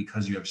game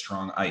because you have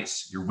strong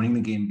ice. You're winning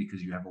the game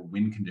because you have a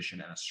win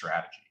condition and a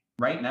strategy.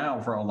 Right now,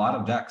 for a lot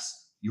of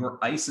decks, your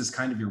ice is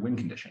kind of your win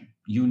condition.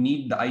 You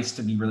need the ice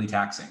to be really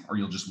taxing or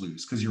you'll just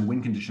lose because your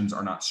win conditions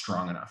are not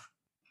strong enough.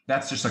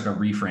 That's just like a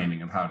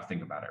reframing of how to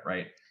think about it,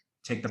 right?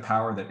 Take the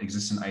power that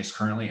exists in ice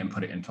currently and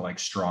put it into like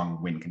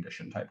strong win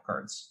condition type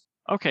cards.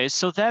 Okay,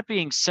 so that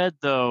being said,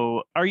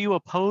 though, are you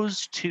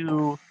opposed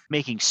to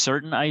making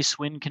certain ice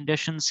win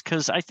conditions?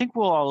 Because I think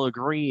we'll all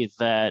agree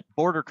that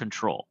Border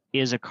Control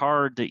is a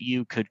card that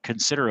you could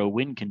consider a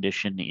win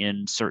condition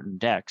in certain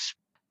decks.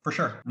 For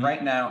sure.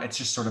 Right now, it's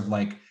just sort of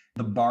like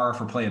the bar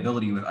for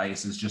playability with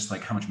ice is just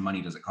like how much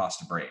money does it cost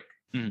to break?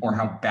 Or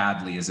how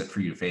badly is it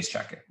for you to face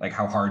check it? Like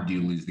how hard do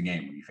you lose the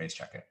game when you face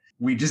check it?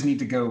 We just need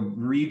to go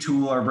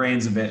retool our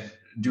brains a bit,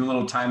 do a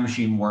little time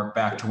machine warp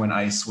back to when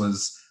ice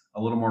was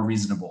a little more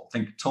reasonable.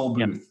 Think Toll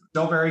Booth,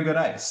 still very good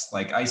ice,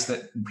 like ice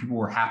that people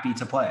were happy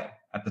to play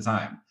at the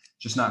time,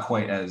 just not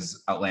quite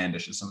as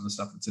outlandish as some of the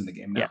stuff that's in the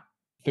game now. Yeah.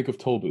 Think of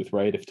Toll Booth,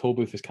 right? If Toll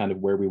Booth is kind of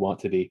where we want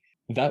to be,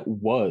 that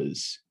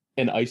was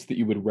an ice that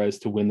you would res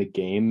to win the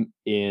game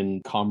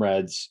in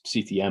Comrades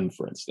CTM,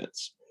 for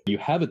instance. You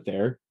have it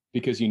there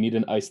because you need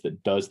an ice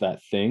that does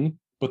that thing.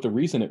 But the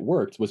reason it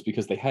worked was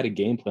because they had a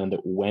game plan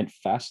that went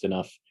fast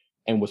enough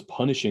and was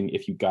punishing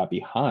if you got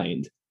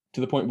behind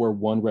to the point where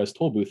one res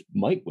Toll Booth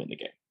might win the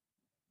game.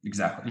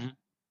 Exactly.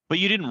 But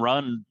you didn't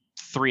run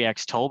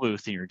 3x Toll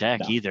Booth in your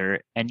deck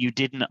either, and you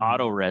didn't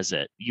auto res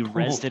it. You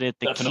resed it at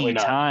the key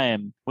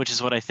time, which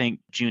is what I think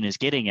June is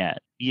getting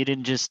at. You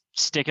didn't just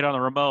stick it on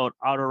the remote,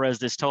 auto res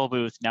this Toll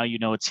Booth, now you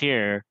know it's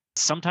here.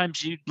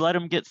 Sometimes you let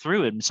them get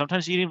through it, and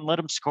sometimes you even let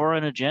them score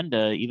an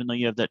agenda, even though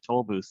you have that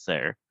Toll Booth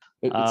there.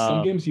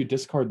 Some games you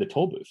discard the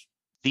Toll Booth.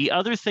 The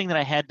other thing that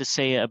I had to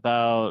say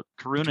about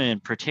Karuna in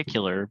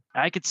particular,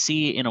 I could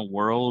see in a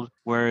world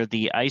where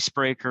the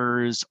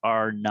icebreakers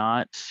are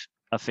not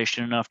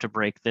efficient enough to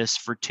break this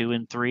for 2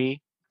 and 3,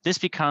 this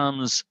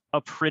becomes a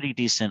pretty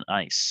decent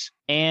ice.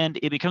 And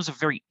it becomes a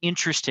very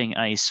interesting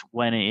ice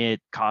when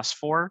it costs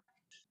 4.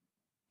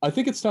 I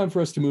think it's time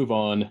for us to move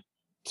on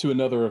to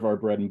another of our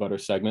bread and butter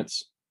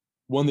segments,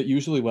 one that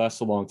usually lasts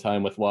a long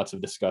time with lots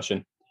of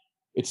discussion.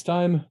 It's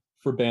time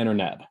for Ban or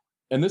Nab.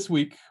 And this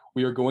week,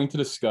 we are going to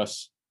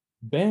discuss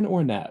Ban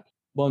or Nab,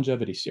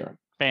 Longevity Serum.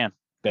 Ban.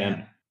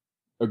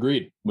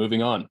 Agreed.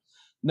 Moving on.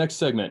 Next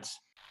segment.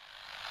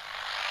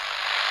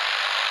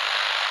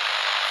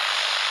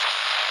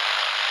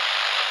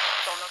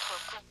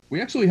 We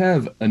actually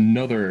have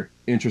another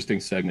interesting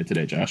segment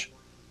today, Josh.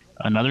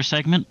 Another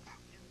segment?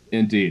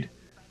 Indeed.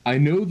 I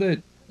know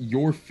that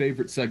your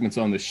favorite segments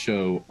on the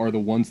show are the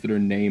ones that are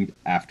named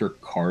after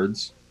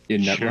cards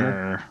in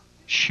Netrunner.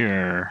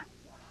 Sure.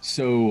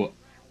 So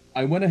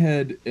I went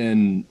ahead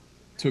and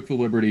took the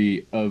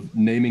liberty of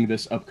naming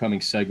this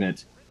upcoming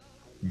segment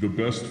The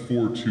Best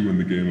 4-2 in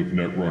the Game of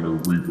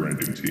Netrunner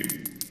Rebranding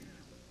Team.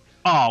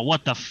 Oh,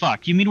 what the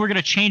fuck? You mean we're going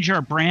to change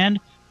our brand?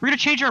 We're going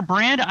to change our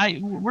brand?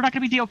 We're not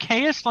going to be the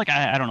okayest? Like,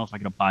 I don't know if I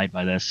can abide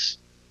by this.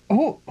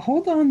 Oh,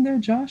 hold on there,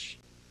 Josh.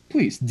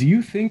 Please, do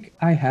you think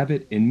I have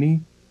it in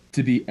me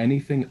to be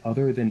anything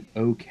other than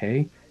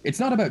okay? It's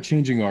not about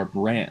changing our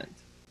brand.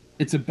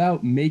 It's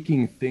about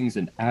making things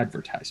an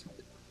advertisement.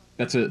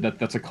 That's a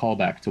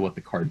callback to what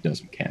the card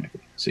does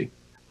mechanically. See?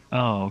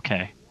 Oh,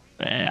 okay.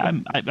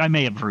 I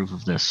may approve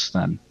of this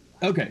then.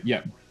 Okay,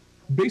 yeah.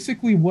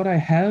 Basically, what I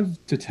have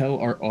to tell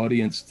our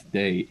audience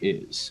today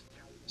is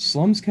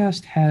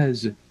Slumscast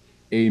has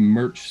a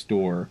merch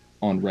store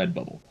on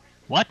Redbubble.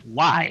 What?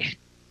 Why?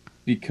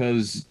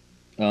 Because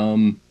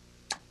I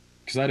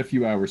had a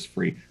few hours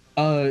free.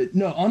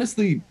 No,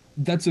 honestly,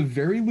 that's a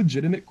very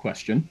legitimate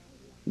question.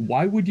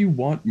 Why would you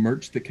want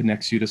merch that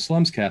connects you to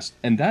Slumscast?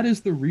 And that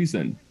is the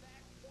reason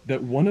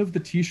that one of the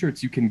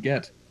t-shirts you can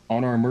get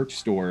on our merch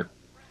store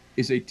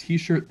is a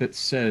t-shirt that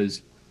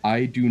says,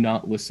 I do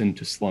not listen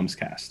to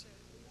Slumscast.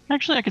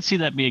 Actually, I could see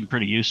that being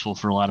pretty useful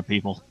for a lot of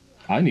people.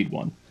 I need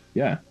one.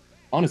 Yeah.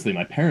 Honestly,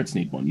 my parents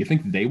need one. You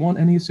think they want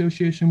any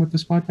association with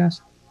this podcast?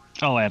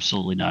 Oh,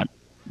 absolutely not.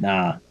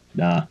 Nah.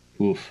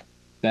 Oof.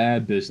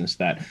 Bad business,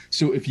 that.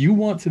 So if you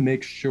want to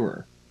make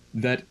sure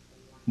that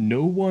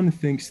no one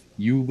thinks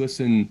you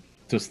listen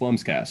to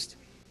Slumscast,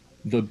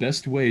 the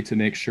best way to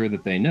make sure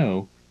that they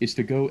know is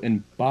to go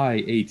and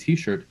buy a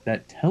t-shirt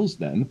that tells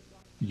them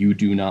you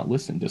do not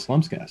listen to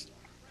Slumscast.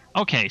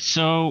 Okay,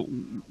 so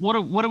what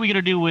are we going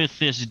to do with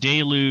this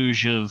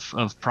deluge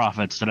of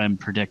profits that I'm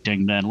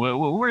predicting then?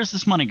 Where's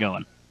this money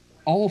going?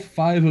 All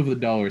 $5 of the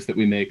dollars that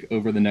we make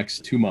over the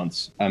next 2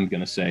 months, I'm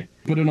going to say.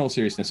 But in all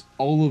seriousness,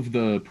 all of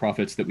the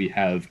profits that we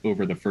have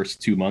over the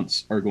first 2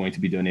 months are going to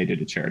be donated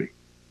to charity.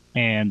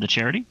 And the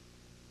charity?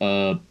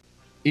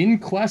 In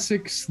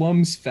classic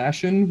Slums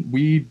fashion,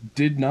 we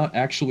did not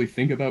actually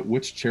think about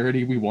which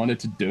charity we wanted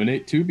to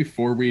donate to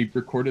before we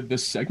recorded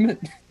this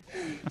segment.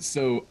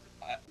 So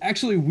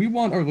actually, we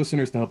want our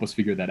listeners to help us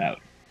figure that out.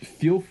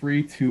 Feel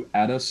free to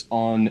add us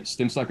on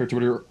StimSlack or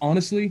Twitter.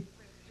 Honestly,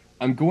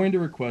 I'm going to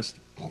request,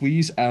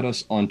 please add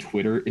us on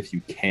Twitter if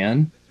you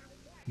can.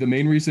 The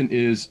main reason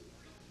is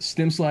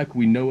StimSlack,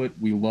 we know it,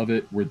 we love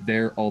it, we're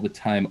there all the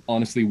time.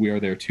 Honestly, we are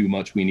there too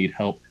much, we need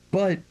help.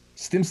 But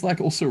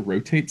StimSlack also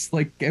rotates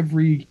like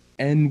every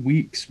N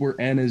weeks, where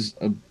N is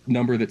a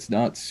number that's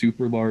not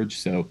super large,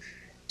 so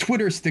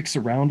Twitter sticks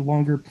around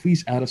longer.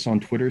 Please add us on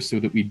Twitter so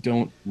that we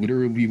don't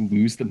literally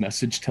lose the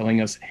message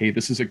telling us, hey,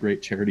 this is a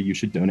great charity, you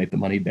should donate the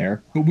money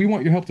there. But we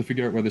want your help to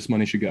figure out where this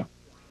money should go.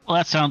 Well,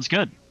 that sounds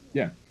good.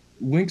 Yeah.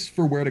 Links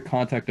for where to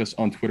contact us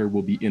on Twitter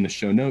will be in the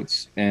show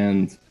notes.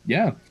 And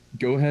yeah,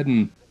 go ahead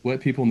and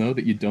let people know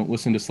that you don't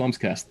listen to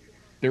Slumscast.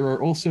 There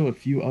are also a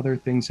few other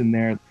things in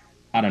there.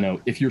 I don't know,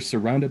 if you're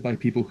surrounded by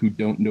people who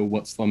don't know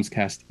what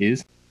Slumscast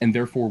is and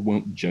therefore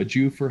won't judge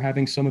you for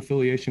having some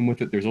affiliation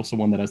with it, there's also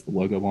one that has the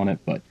logo on it,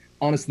 but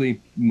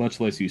honestly, much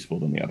less useful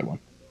than the other one.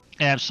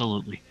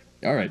 Absolutely.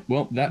 All right,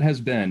 well, that has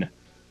been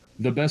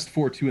the best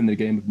 4-2 in the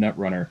game of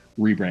Netrunner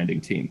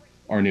rebranding team,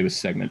 our newest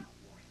segment.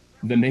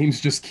 The names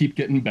just keep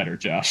getting better,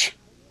 Josh.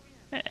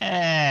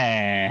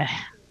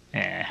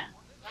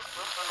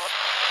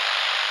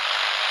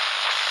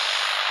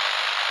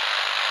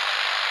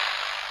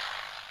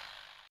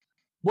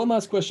 One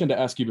last question to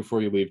ask you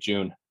before you leave,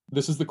 June.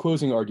 This is the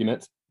closing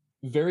argument.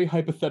 Very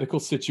hypothetical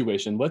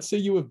situation. Let's say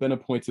you have been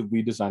appointed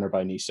lead designer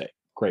by Nisei.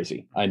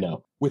 Crazy, I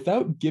know.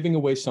 Without giving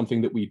away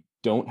something that we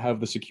don't have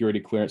the security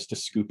clearance to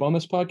scoop on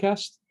this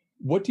podcast,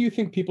 what do you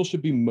think people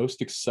should be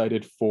most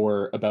excited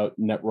for about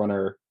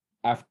Netrunner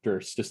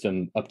after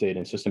system update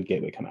and system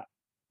gateway come out?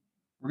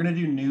 We're going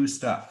to do new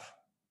stuff.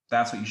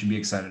 That's what you should be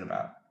excited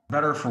about.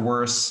 Better or for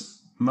worse,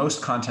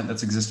 most content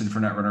that's existed for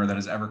Netrunner that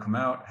has ever come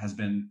out has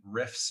been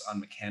riffs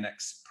on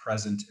mechanics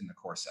present in the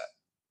core set.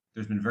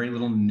 There's been very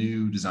little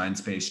new design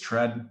space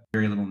tread,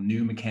 very little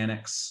new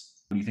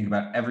mechanics. When you think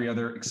about every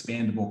other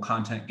expandable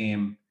content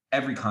game,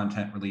 every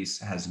content release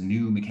has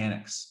new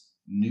mechanics,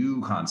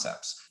 new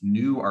concepts,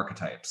 new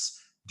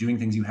archetypes, doing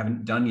things you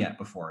haven't done yet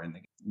before in the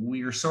game.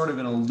 We're sort of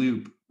in a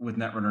loop with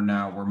Netrunner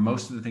now where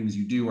most of the things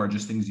you do are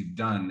just things you've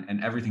done,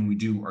 and everything we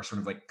do are sort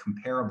of like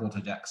comparable to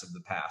decks of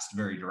the past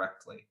very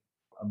directly.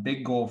 A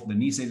big goal for the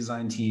Nisei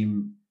design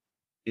team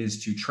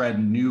is to tread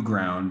new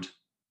ground,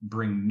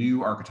 bring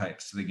new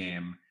archetypes to the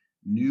game,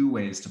 new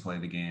ways to play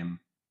the game.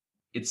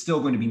 It's still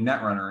going to be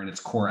Netrunner in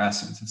its core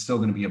essence. It's still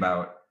going to be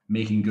about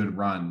making good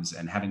runs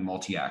and having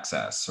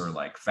multi-access or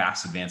like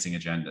fast advancing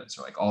agendas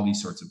or like all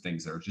these sorts of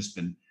things that have just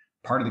been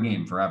part of the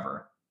game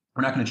forever.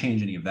 We're not going to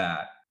change any of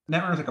that.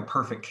 Netrunner is like a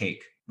perfect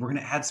cake. We're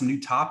going to add some new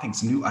toppings,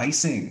 some new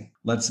icing.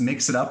 Let's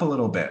mix it up a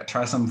little bit.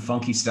 Try some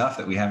funky stuff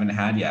that we haven't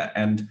had yet.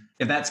 And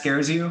if that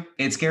scares you,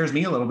 it scares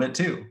me a little bit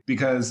too,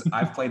 because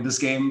I've played this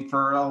game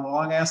for a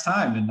long ass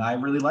time and I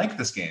really like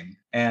this game.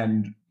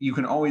 And you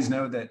can always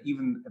know that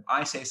even if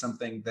I say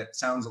something that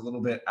sounds a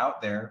little bit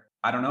out there,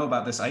 I don't know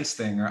about this ice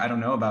thing, or I don't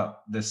know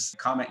about this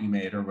comment you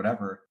made or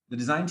whatever. The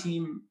design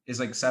team is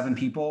like 7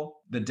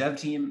 people. The dev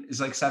team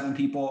is like 7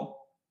 people.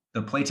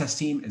 The playtest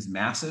team is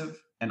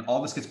massive, and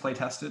all this gets play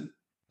tested.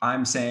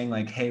 I'm saying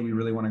like, hey, we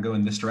really want to go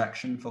in this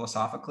direction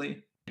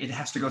philosophically. It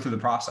has to go through the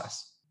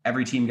process.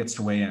 Every team gets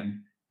to weigh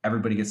in.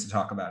 Everybody gets to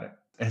talk about it.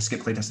 It has to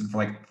get play tested for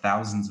like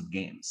thousands of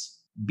games.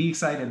 Be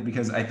excited,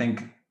 because I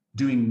think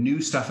doing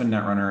new stuff in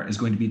Netrunner is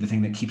going to be the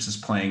thing that keeps us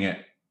playing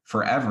it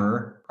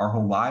forever, our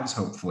whole lives,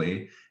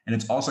 hopefully. And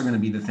it's also going to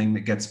be the thing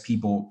that gets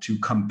people to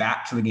come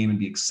back to the game and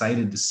be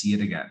excited to see it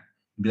again.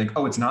 And be like,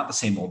 oh, it's not the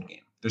same old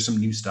game. There's some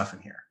new stuff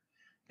in here.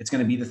 It's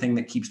going to be the thing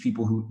that keeps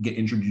people who get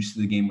introduced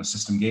to the game with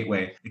System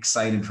Gateway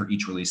excited for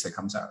each release that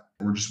comes out.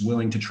 We're just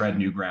willing to tread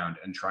new ground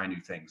and try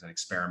new things and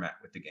experiment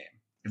with the game.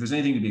 If there's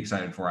anything to be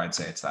excited for, I'd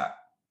say it's that.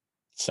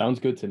 Sounds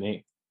good to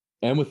me.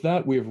 And with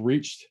that, we have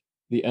reached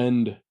the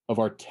end of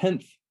our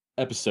 10th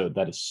episode.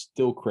 That is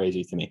still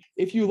crazy to me.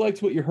 If you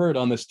liked what you heard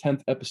on this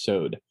 10th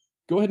episode,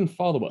 go ahead and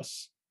follow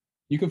us.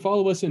 You can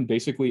follow us in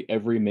basically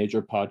every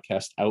major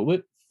podcast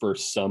outlet. For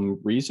some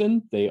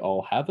reason, they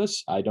all have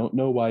us. I don't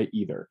know why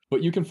either.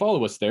 But you can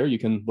follow us there. You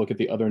can look at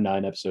the other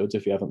 9 episodes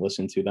if you haven't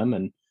listened to them.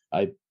 And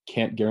I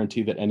can't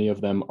guarantee that any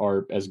of them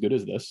are as good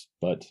as this,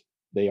 but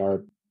they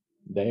are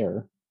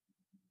there.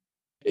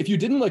 If you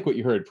didn't like what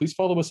you heard, please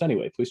follow us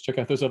anyway. Please check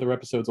out those other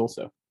episodes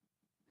also.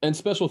 And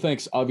special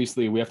thanks,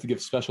 obviously, we have to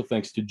give special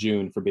thanks to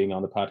June for being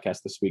on the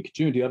podcast this week.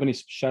 June, do you have any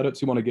shout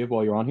outs you want to give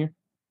while you're on here?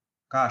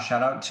 Gosh,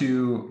 shout out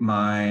to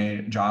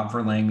my job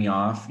for laying me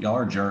off. Y'all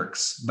are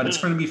jerks, but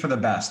it's going to be for the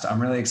best. I'm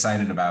really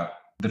excited about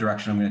the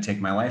direction I'm going to take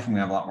my life. I'm going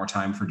to have a lot more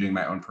time for doing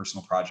my own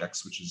personal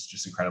projects, which is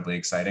just incredibly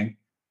exciting.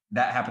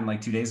 That happened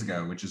like 2 days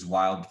ago, which is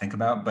wild to think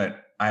about,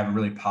 but I have a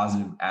really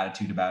positive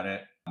attitude about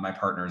it. My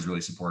partner is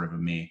really supportive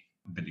of me.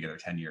 We've been together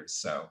 10 years.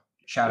 So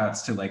shout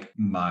outs to like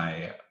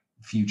my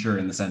future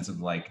in the sense of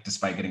like,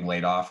 despite getting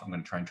laid off, I'm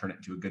going to try and turn it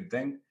into a good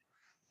thing.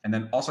 And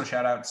then also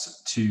shout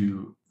outs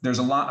to, there's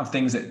a lot of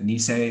things at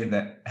Nisei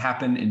that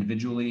happen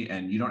individually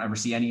and you don't ever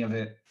see any of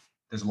it.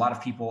 There's a lot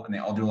of people and they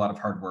all do a lot of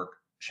hard work.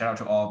 Shout out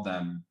to all of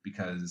them,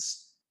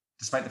 because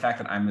despite the fact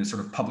that I'm a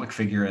sort of public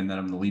figure and that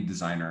I'm the lead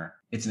designer,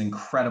 it's an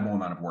incredible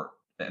amount of work.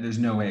 There's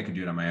no way I could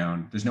do it on my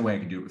own. There's no way I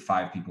could do it with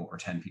 5 people or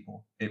 10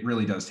 people. It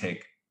really does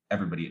take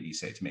everybody at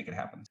Nisei to make it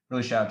happen.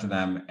 Really shout out to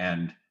them,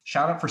 and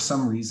shout out for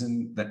some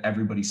reason that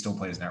everybody still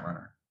plays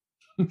Netrunner.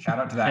 Shout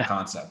out to that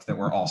concept that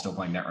we're all still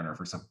playing Netrunner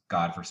for some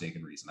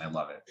godforsaken reason. I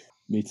love it.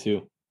 Me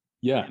too.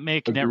 Yeah.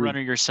 Make agreed.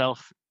 Netrunner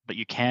yourself, but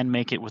you can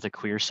make it with a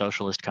queer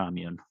socialist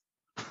commune.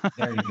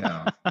 There you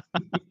go.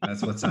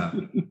 That's what's up.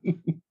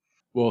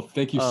 Well,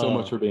 thank you so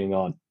much for being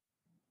on.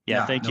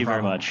 Yeah, thank no you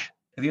very problem. much.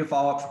 If you have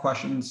follow-up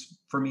questions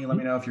for me, let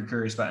me know. If you're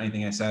curious about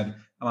anything I said,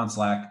 I'm on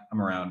Slack.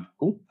 I'm around.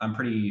 Cool. I'm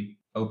pretty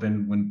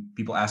open when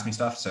people ask me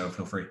stuff, so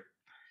feel free.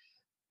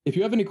 If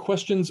you have any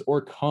questions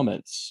or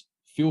comments,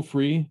 feel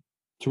free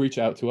to reach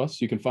out to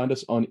us. You can find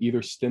us on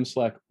either Stim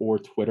Slack or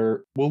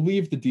Twitter. We'll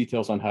leave the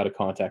details on how to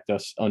contact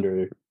us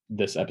under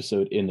this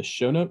episode in the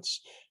show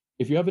notes.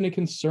 If you have any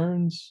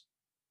concerns,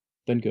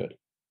 then good.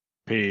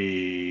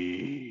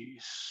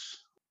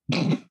 Peace.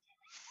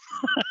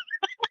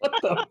 What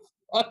the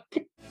fuck?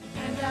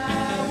 And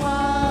I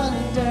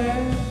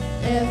wonder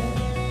if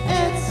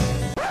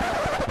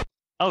it's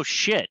Oh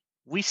shit.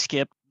 We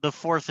skipped the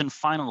fourth and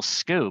final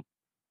scoop.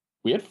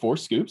 We had 4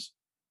 scoops?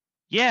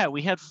 Yeah,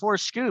 we had 4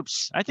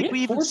 scoops. I think had we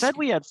even 4 said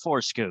we had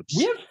 4 scoops.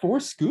 We had 4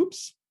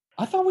 scoops?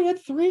 I thought we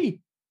had 3.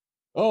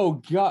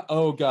 Oh god.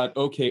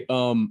 Okay.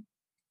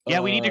 Yeah,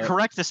 we need to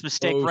correct this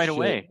mistake right shit.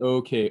 away.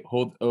 Okay,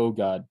 oh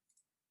god.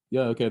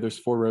 Yeah, okay, there's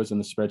 4 rows in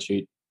the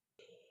spreadsheet.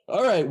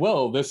 All right,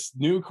 well, this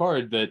new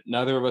card that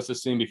neither of us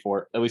has seen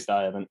before, at least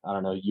I haven't. I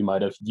don't know, you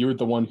might have. You're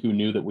the one who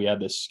knew that we had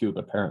this scoop,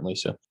 apparently.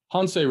 So,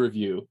 Hansei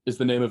Review is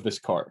the name of this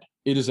card.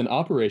 It is an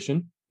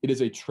operation. It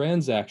is a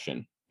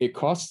transaction. It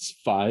costs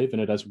 5,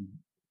 and it has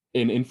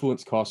an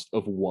influence cost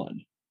of 1.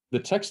 The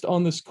text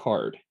on this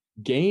card,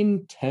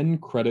 gain 10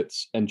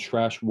 credits and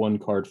trash 1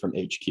 card from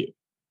HQ.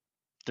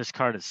 This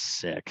card is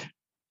sick.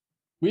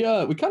 We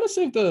kind of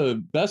saved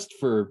the best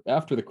for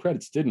after the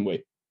credits, didn't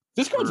we?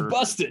 This card's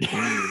busted.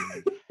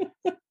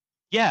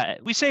 Yeah,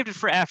 we saved it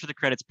for after the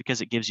credits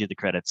because it gives you the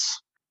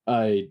credits.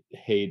 I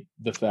hate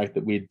the fact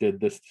that we did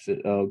this.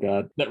 Oh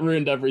god, that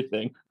ruined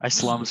everything. I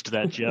slumsed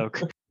that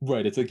joke.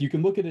 Right, it's like you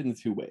can look at it in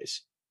 2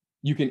 ways.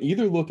 You can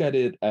either look at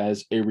it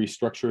as a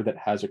restructure that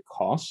has a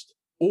cost,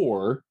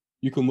 or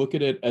you can look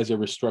at it as a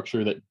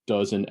restructure that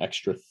does an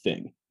extra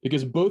thing.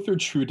 Because both are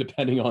true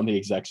depending on the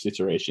exact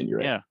situation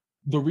you're in. Yeah.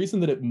 The reason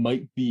that it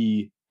might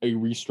be a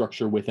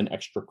restructure with an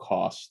extra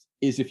cost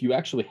is if you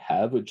actually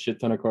have a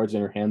shit ton of cards in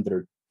your hand that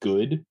are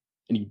good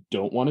and you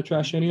don't want to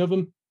trash any of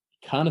them,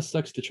 kind of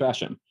sucks to trash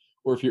them.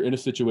 Or if you're in a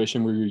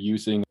situation where you're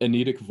using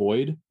Anetic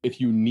Void,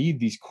 if you need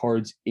these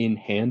cards in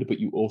hand, but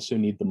you also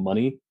need the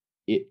money,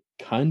 it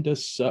kind of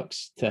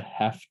sucks to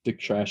have to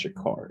trash a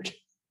card.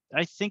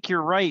 I think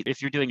you're right.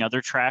 If you're doing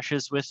other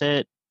trashes with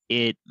it,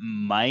 it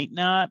might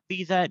not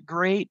be that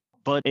great.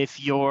 But if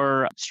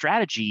your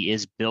strategy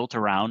is built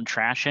around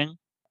trashing,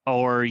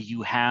 or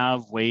you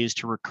have ways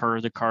to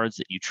recur the cards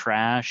that you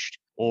trashed,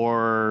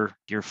 or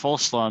you're full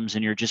slums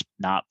and you're just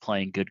not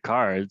playing good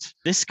cards,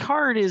 this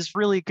card is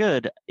really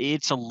good.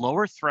 It's a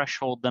lower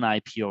threshold than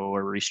IPO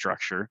or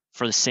restructure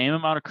for the same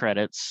amount of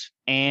credits,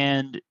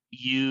 and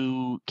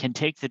you can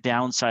take the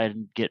downside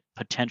and get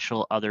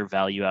potential other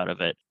value out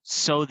of it.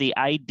 So the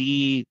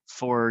ID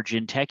for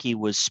Jinteki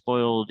was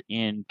spoiled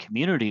in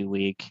Community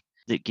Week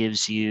that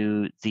gives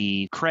you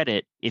the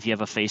credit if you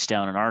have a face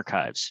down in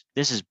archives.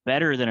 This is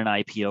better than an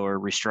IPO or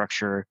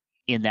restructure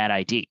in that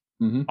ID.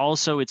 Mm-hmm.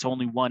 Also, it's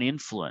only 1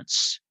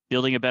 influence.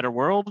 Building a better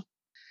world?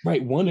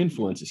 Right, 1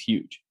 influence is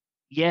huge.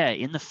 Yeah,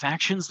 in the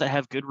factions that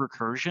have good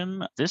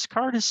recursion, this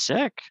card is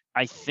sick.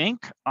 I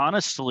think,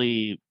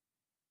 honestly,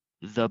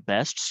 the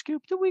best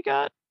scoop that we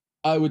got?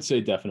 I would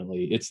say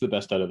definitely. It's the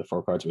best out of the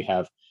 4 cards we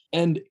have.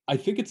 And I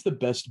think it's the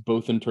best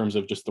both in terms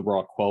of just the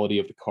raw quality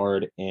of the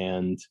card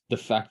and the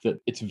fact that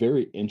it's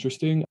very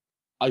interesting.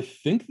 I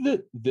think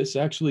that this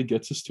actually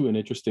gets us to an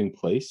interesting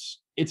place.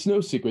 It's no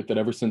secret that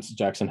ever since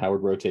Jackson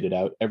Howard rotated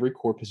out, every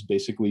corp has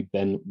basically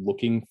been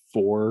looking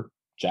for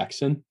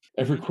Jackson.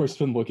 Every corp's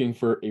been looking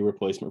for a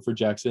replacement for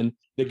Jackson.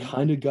 They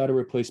kind of got a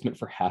replacement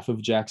for half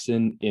of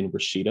Jackson in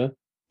Rashida,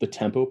 the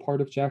tempo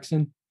part of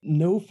Jackson.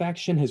 No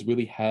faction has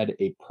really had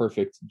a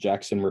perfect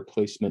Jackson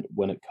replacement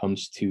when it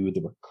comes to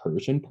the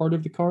recursion part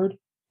of the card.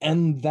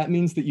 And that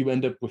means that you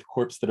end up with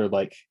corps that are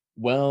like,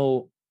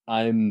 well,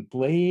 I'm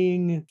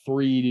playing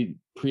 3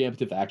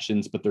 preemptive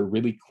actions, but they're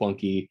really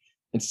clunky.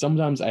 And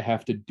sometimes I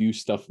have to do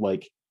stuff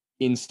like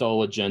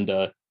install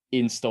agenda,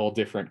 install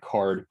different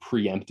card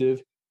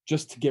preemptive,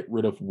 just to get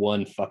rid of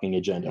 1 fucking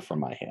agenda from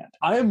my hand.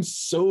 I am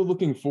so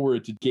looking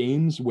forward to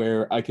games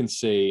where I can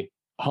say,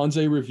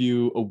 Hansei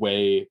Review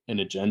away an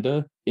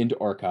agenda into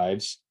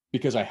archives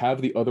because I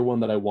have the other one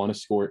that I want to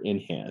score in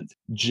hand.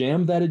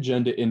 Jam that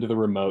agenda into the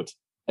remote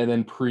and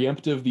then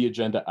preemptive the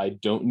agenda I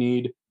don't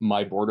need,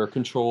 my border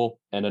control,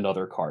 and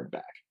another card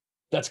back.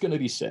 That's going to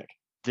be sick.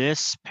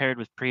 This paired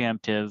with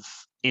preemptive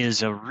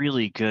is a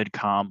really good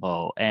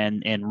combo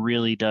and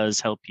really does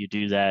help you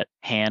do that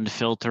hand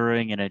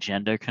filtering and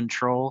agenda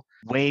control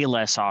way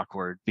less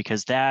awkward,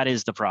 because that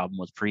is the problem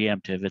with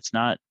preemptive. It's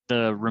not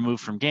the remove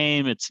from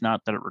game. It's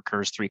not that it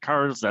recurs 3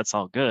 cards. That's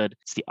all good.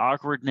 It's the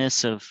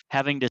awkwardness of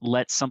having to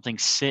let something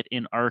sit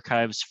in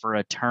archives for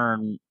a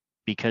turn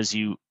because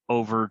you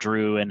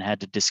overdrew and had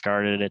to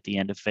discard it at the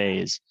end of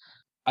phase.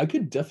 I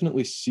could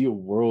definitely see a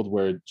world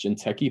where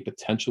Jinteki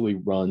potentially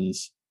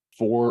runs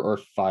 4 or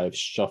 5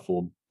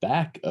 shuffled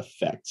back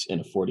effects in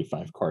a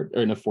 45 card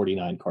or in a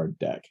 49 card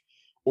deck,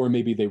 or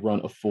maybe they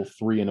run a full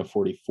 3 in a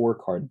 44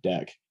 card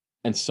deck,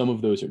 and some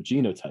of those are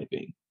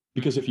genotyping.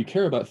 Because if you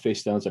care about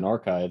face downs and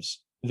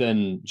archives,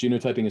 then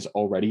genotyping is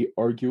already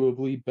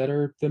arguably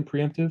better than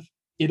preemptive.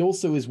 It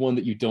also is one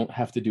that you don't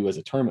have to do as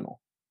a terminal.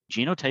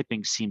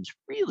 Genotyping seems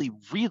really,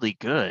 really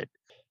good.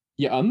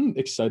 Yeah, I'm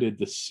excited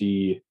to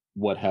see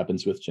what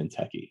happens with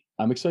Jinteki.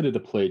 I'm excited to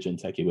play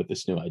Jinteki with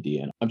this new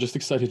idea, and I'm just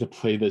excited to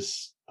play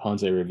this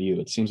Hanzei Review.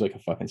 It seems like a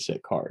fucking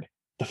sick card.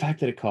 The fact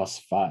that it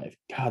costs 5,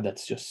 God,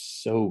 that's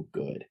just so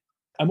good.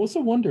 I'm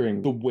also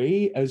wondering, the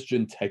way as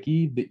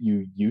Jinteki that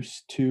you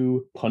used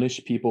to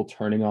punish people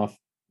turning off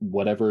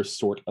whatever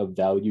sort of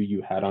value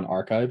you had on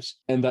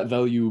archives, and that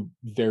value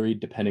varied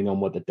depending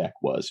on what the deck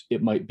was.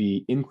 It might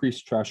be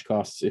increased trash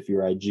costs if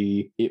you're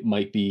IG. It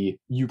might be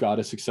you got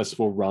a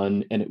successful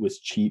run and it was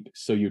cheap,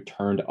 so you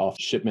turned off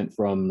shipment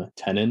from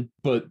Tenon.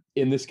 But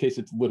in this case,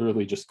 it's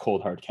literally just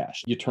cold hard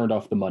cash. You turned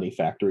off the money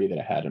factory that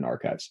it had in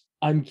archives.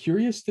 I'm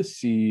curious to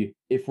see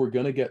if we're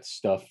going to get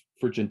stuff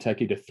for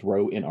Jinteki to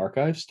throw in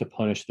archives to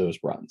punish those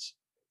runs.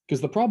 Because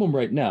the problem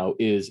right now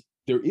is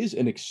there is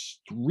an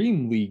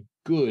extremely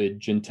good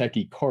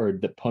Jinteki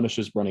card that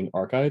punishes running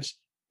archives,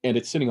 and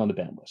it's sitting on the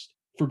ban list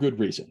for good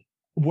reason.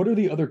 What are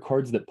the other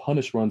cards that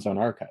punish runs on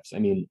archives? I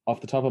mean, off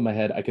the top of my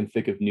head, I can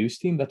think of News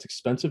Team. That's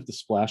expensive to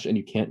splash, and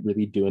you can't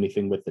really do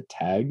anything with the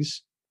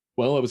tags.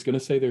 Well, I was going to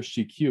say there's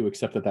GQ,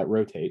 except that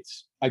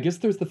rotates. I guess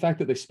there's the fact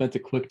that they spent a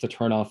click to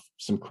turn off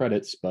some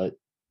credits, but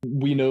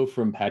we know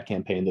from Pad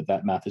Campaign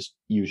that math is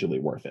usually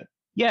worth it.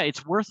 Yeah,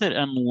 it's worth it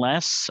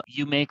unless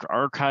you make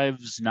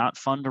archives not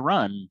fun to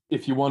run.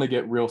 If you want to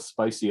get real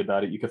spicy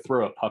about it, you could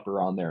throw a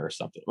pupper on there or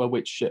something. Well,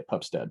 wait, shit,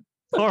 Pup's dead.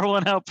 Pour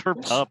one out per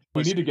pup.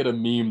 We need to get a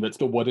meme that's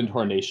the What in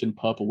Tarnation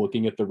pup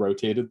looking at the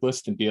rotated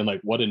list and being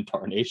like, what in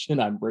Tarnation?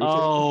 I'm rotating.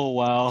 Oh,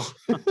 wow.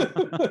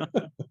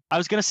 I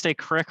was going to say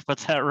Crick, but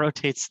that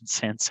rotates in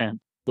Sansan.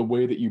 The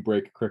way that you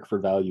break Crick for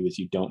value is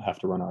you don't have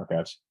to run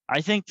archives.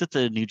 I think that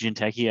the new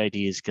Jinteki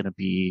ID is going to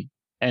be,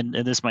 and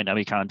this might not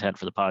be content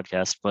for the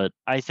podcast, but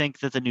I think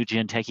that the new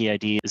Jinteki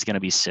ID is going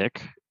to be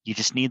sick. You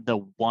just need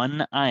the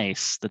one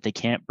ice that they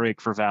can't break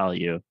for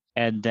value,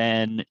 and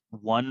then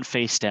one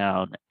face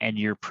down, and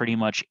you're pretty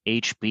much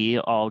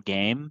HB all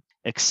game,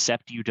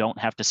 except you don't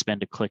have to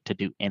spend a click to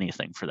do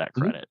anything for that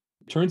credit.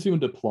 Turns you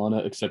into Plana,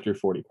 except your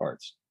 40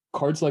 cards.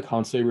 Cards like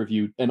Hanzei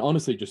Review, and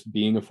honestly just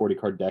being a 40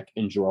 card deck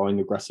and drawing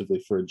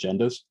aggressively for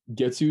agendas,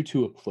 gets you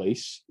to a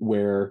place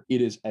where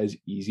it is as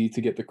easy to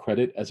get the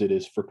credit as it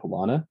is for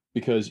Plana,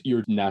 because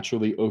you're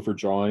naturally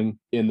overdrawing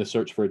in the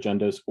search for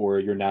agendas, or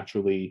you're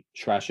naturally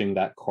trashing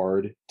that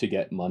card to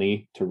get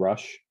money to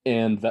rush.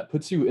 And that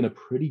puts you in a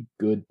pretty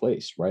good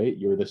place, right?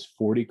 You're this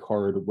 40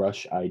 card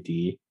rush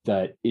ID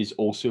that is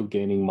also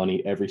gaining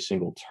money every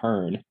single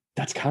turn.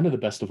 That's kind of the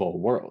best of all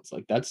worlds.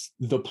 Like, that's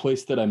the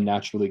place that I'm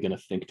naturally going to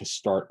think to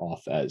start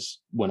off as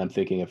when I'm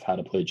thinking of how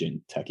to play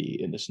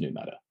Jinteki in this new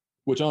meta.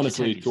 Which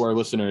honestly, to our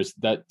listeners,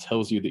 that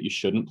tells you that you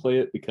shouldn't play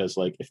it, because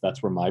like, if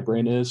that's where my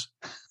brain is,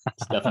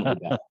 it's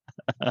definitely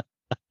bad.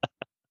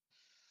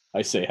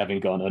 I say,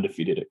 having gone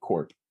undefeated at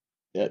Corp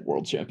at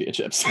World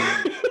Championships.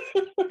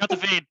 Cut the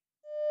feed.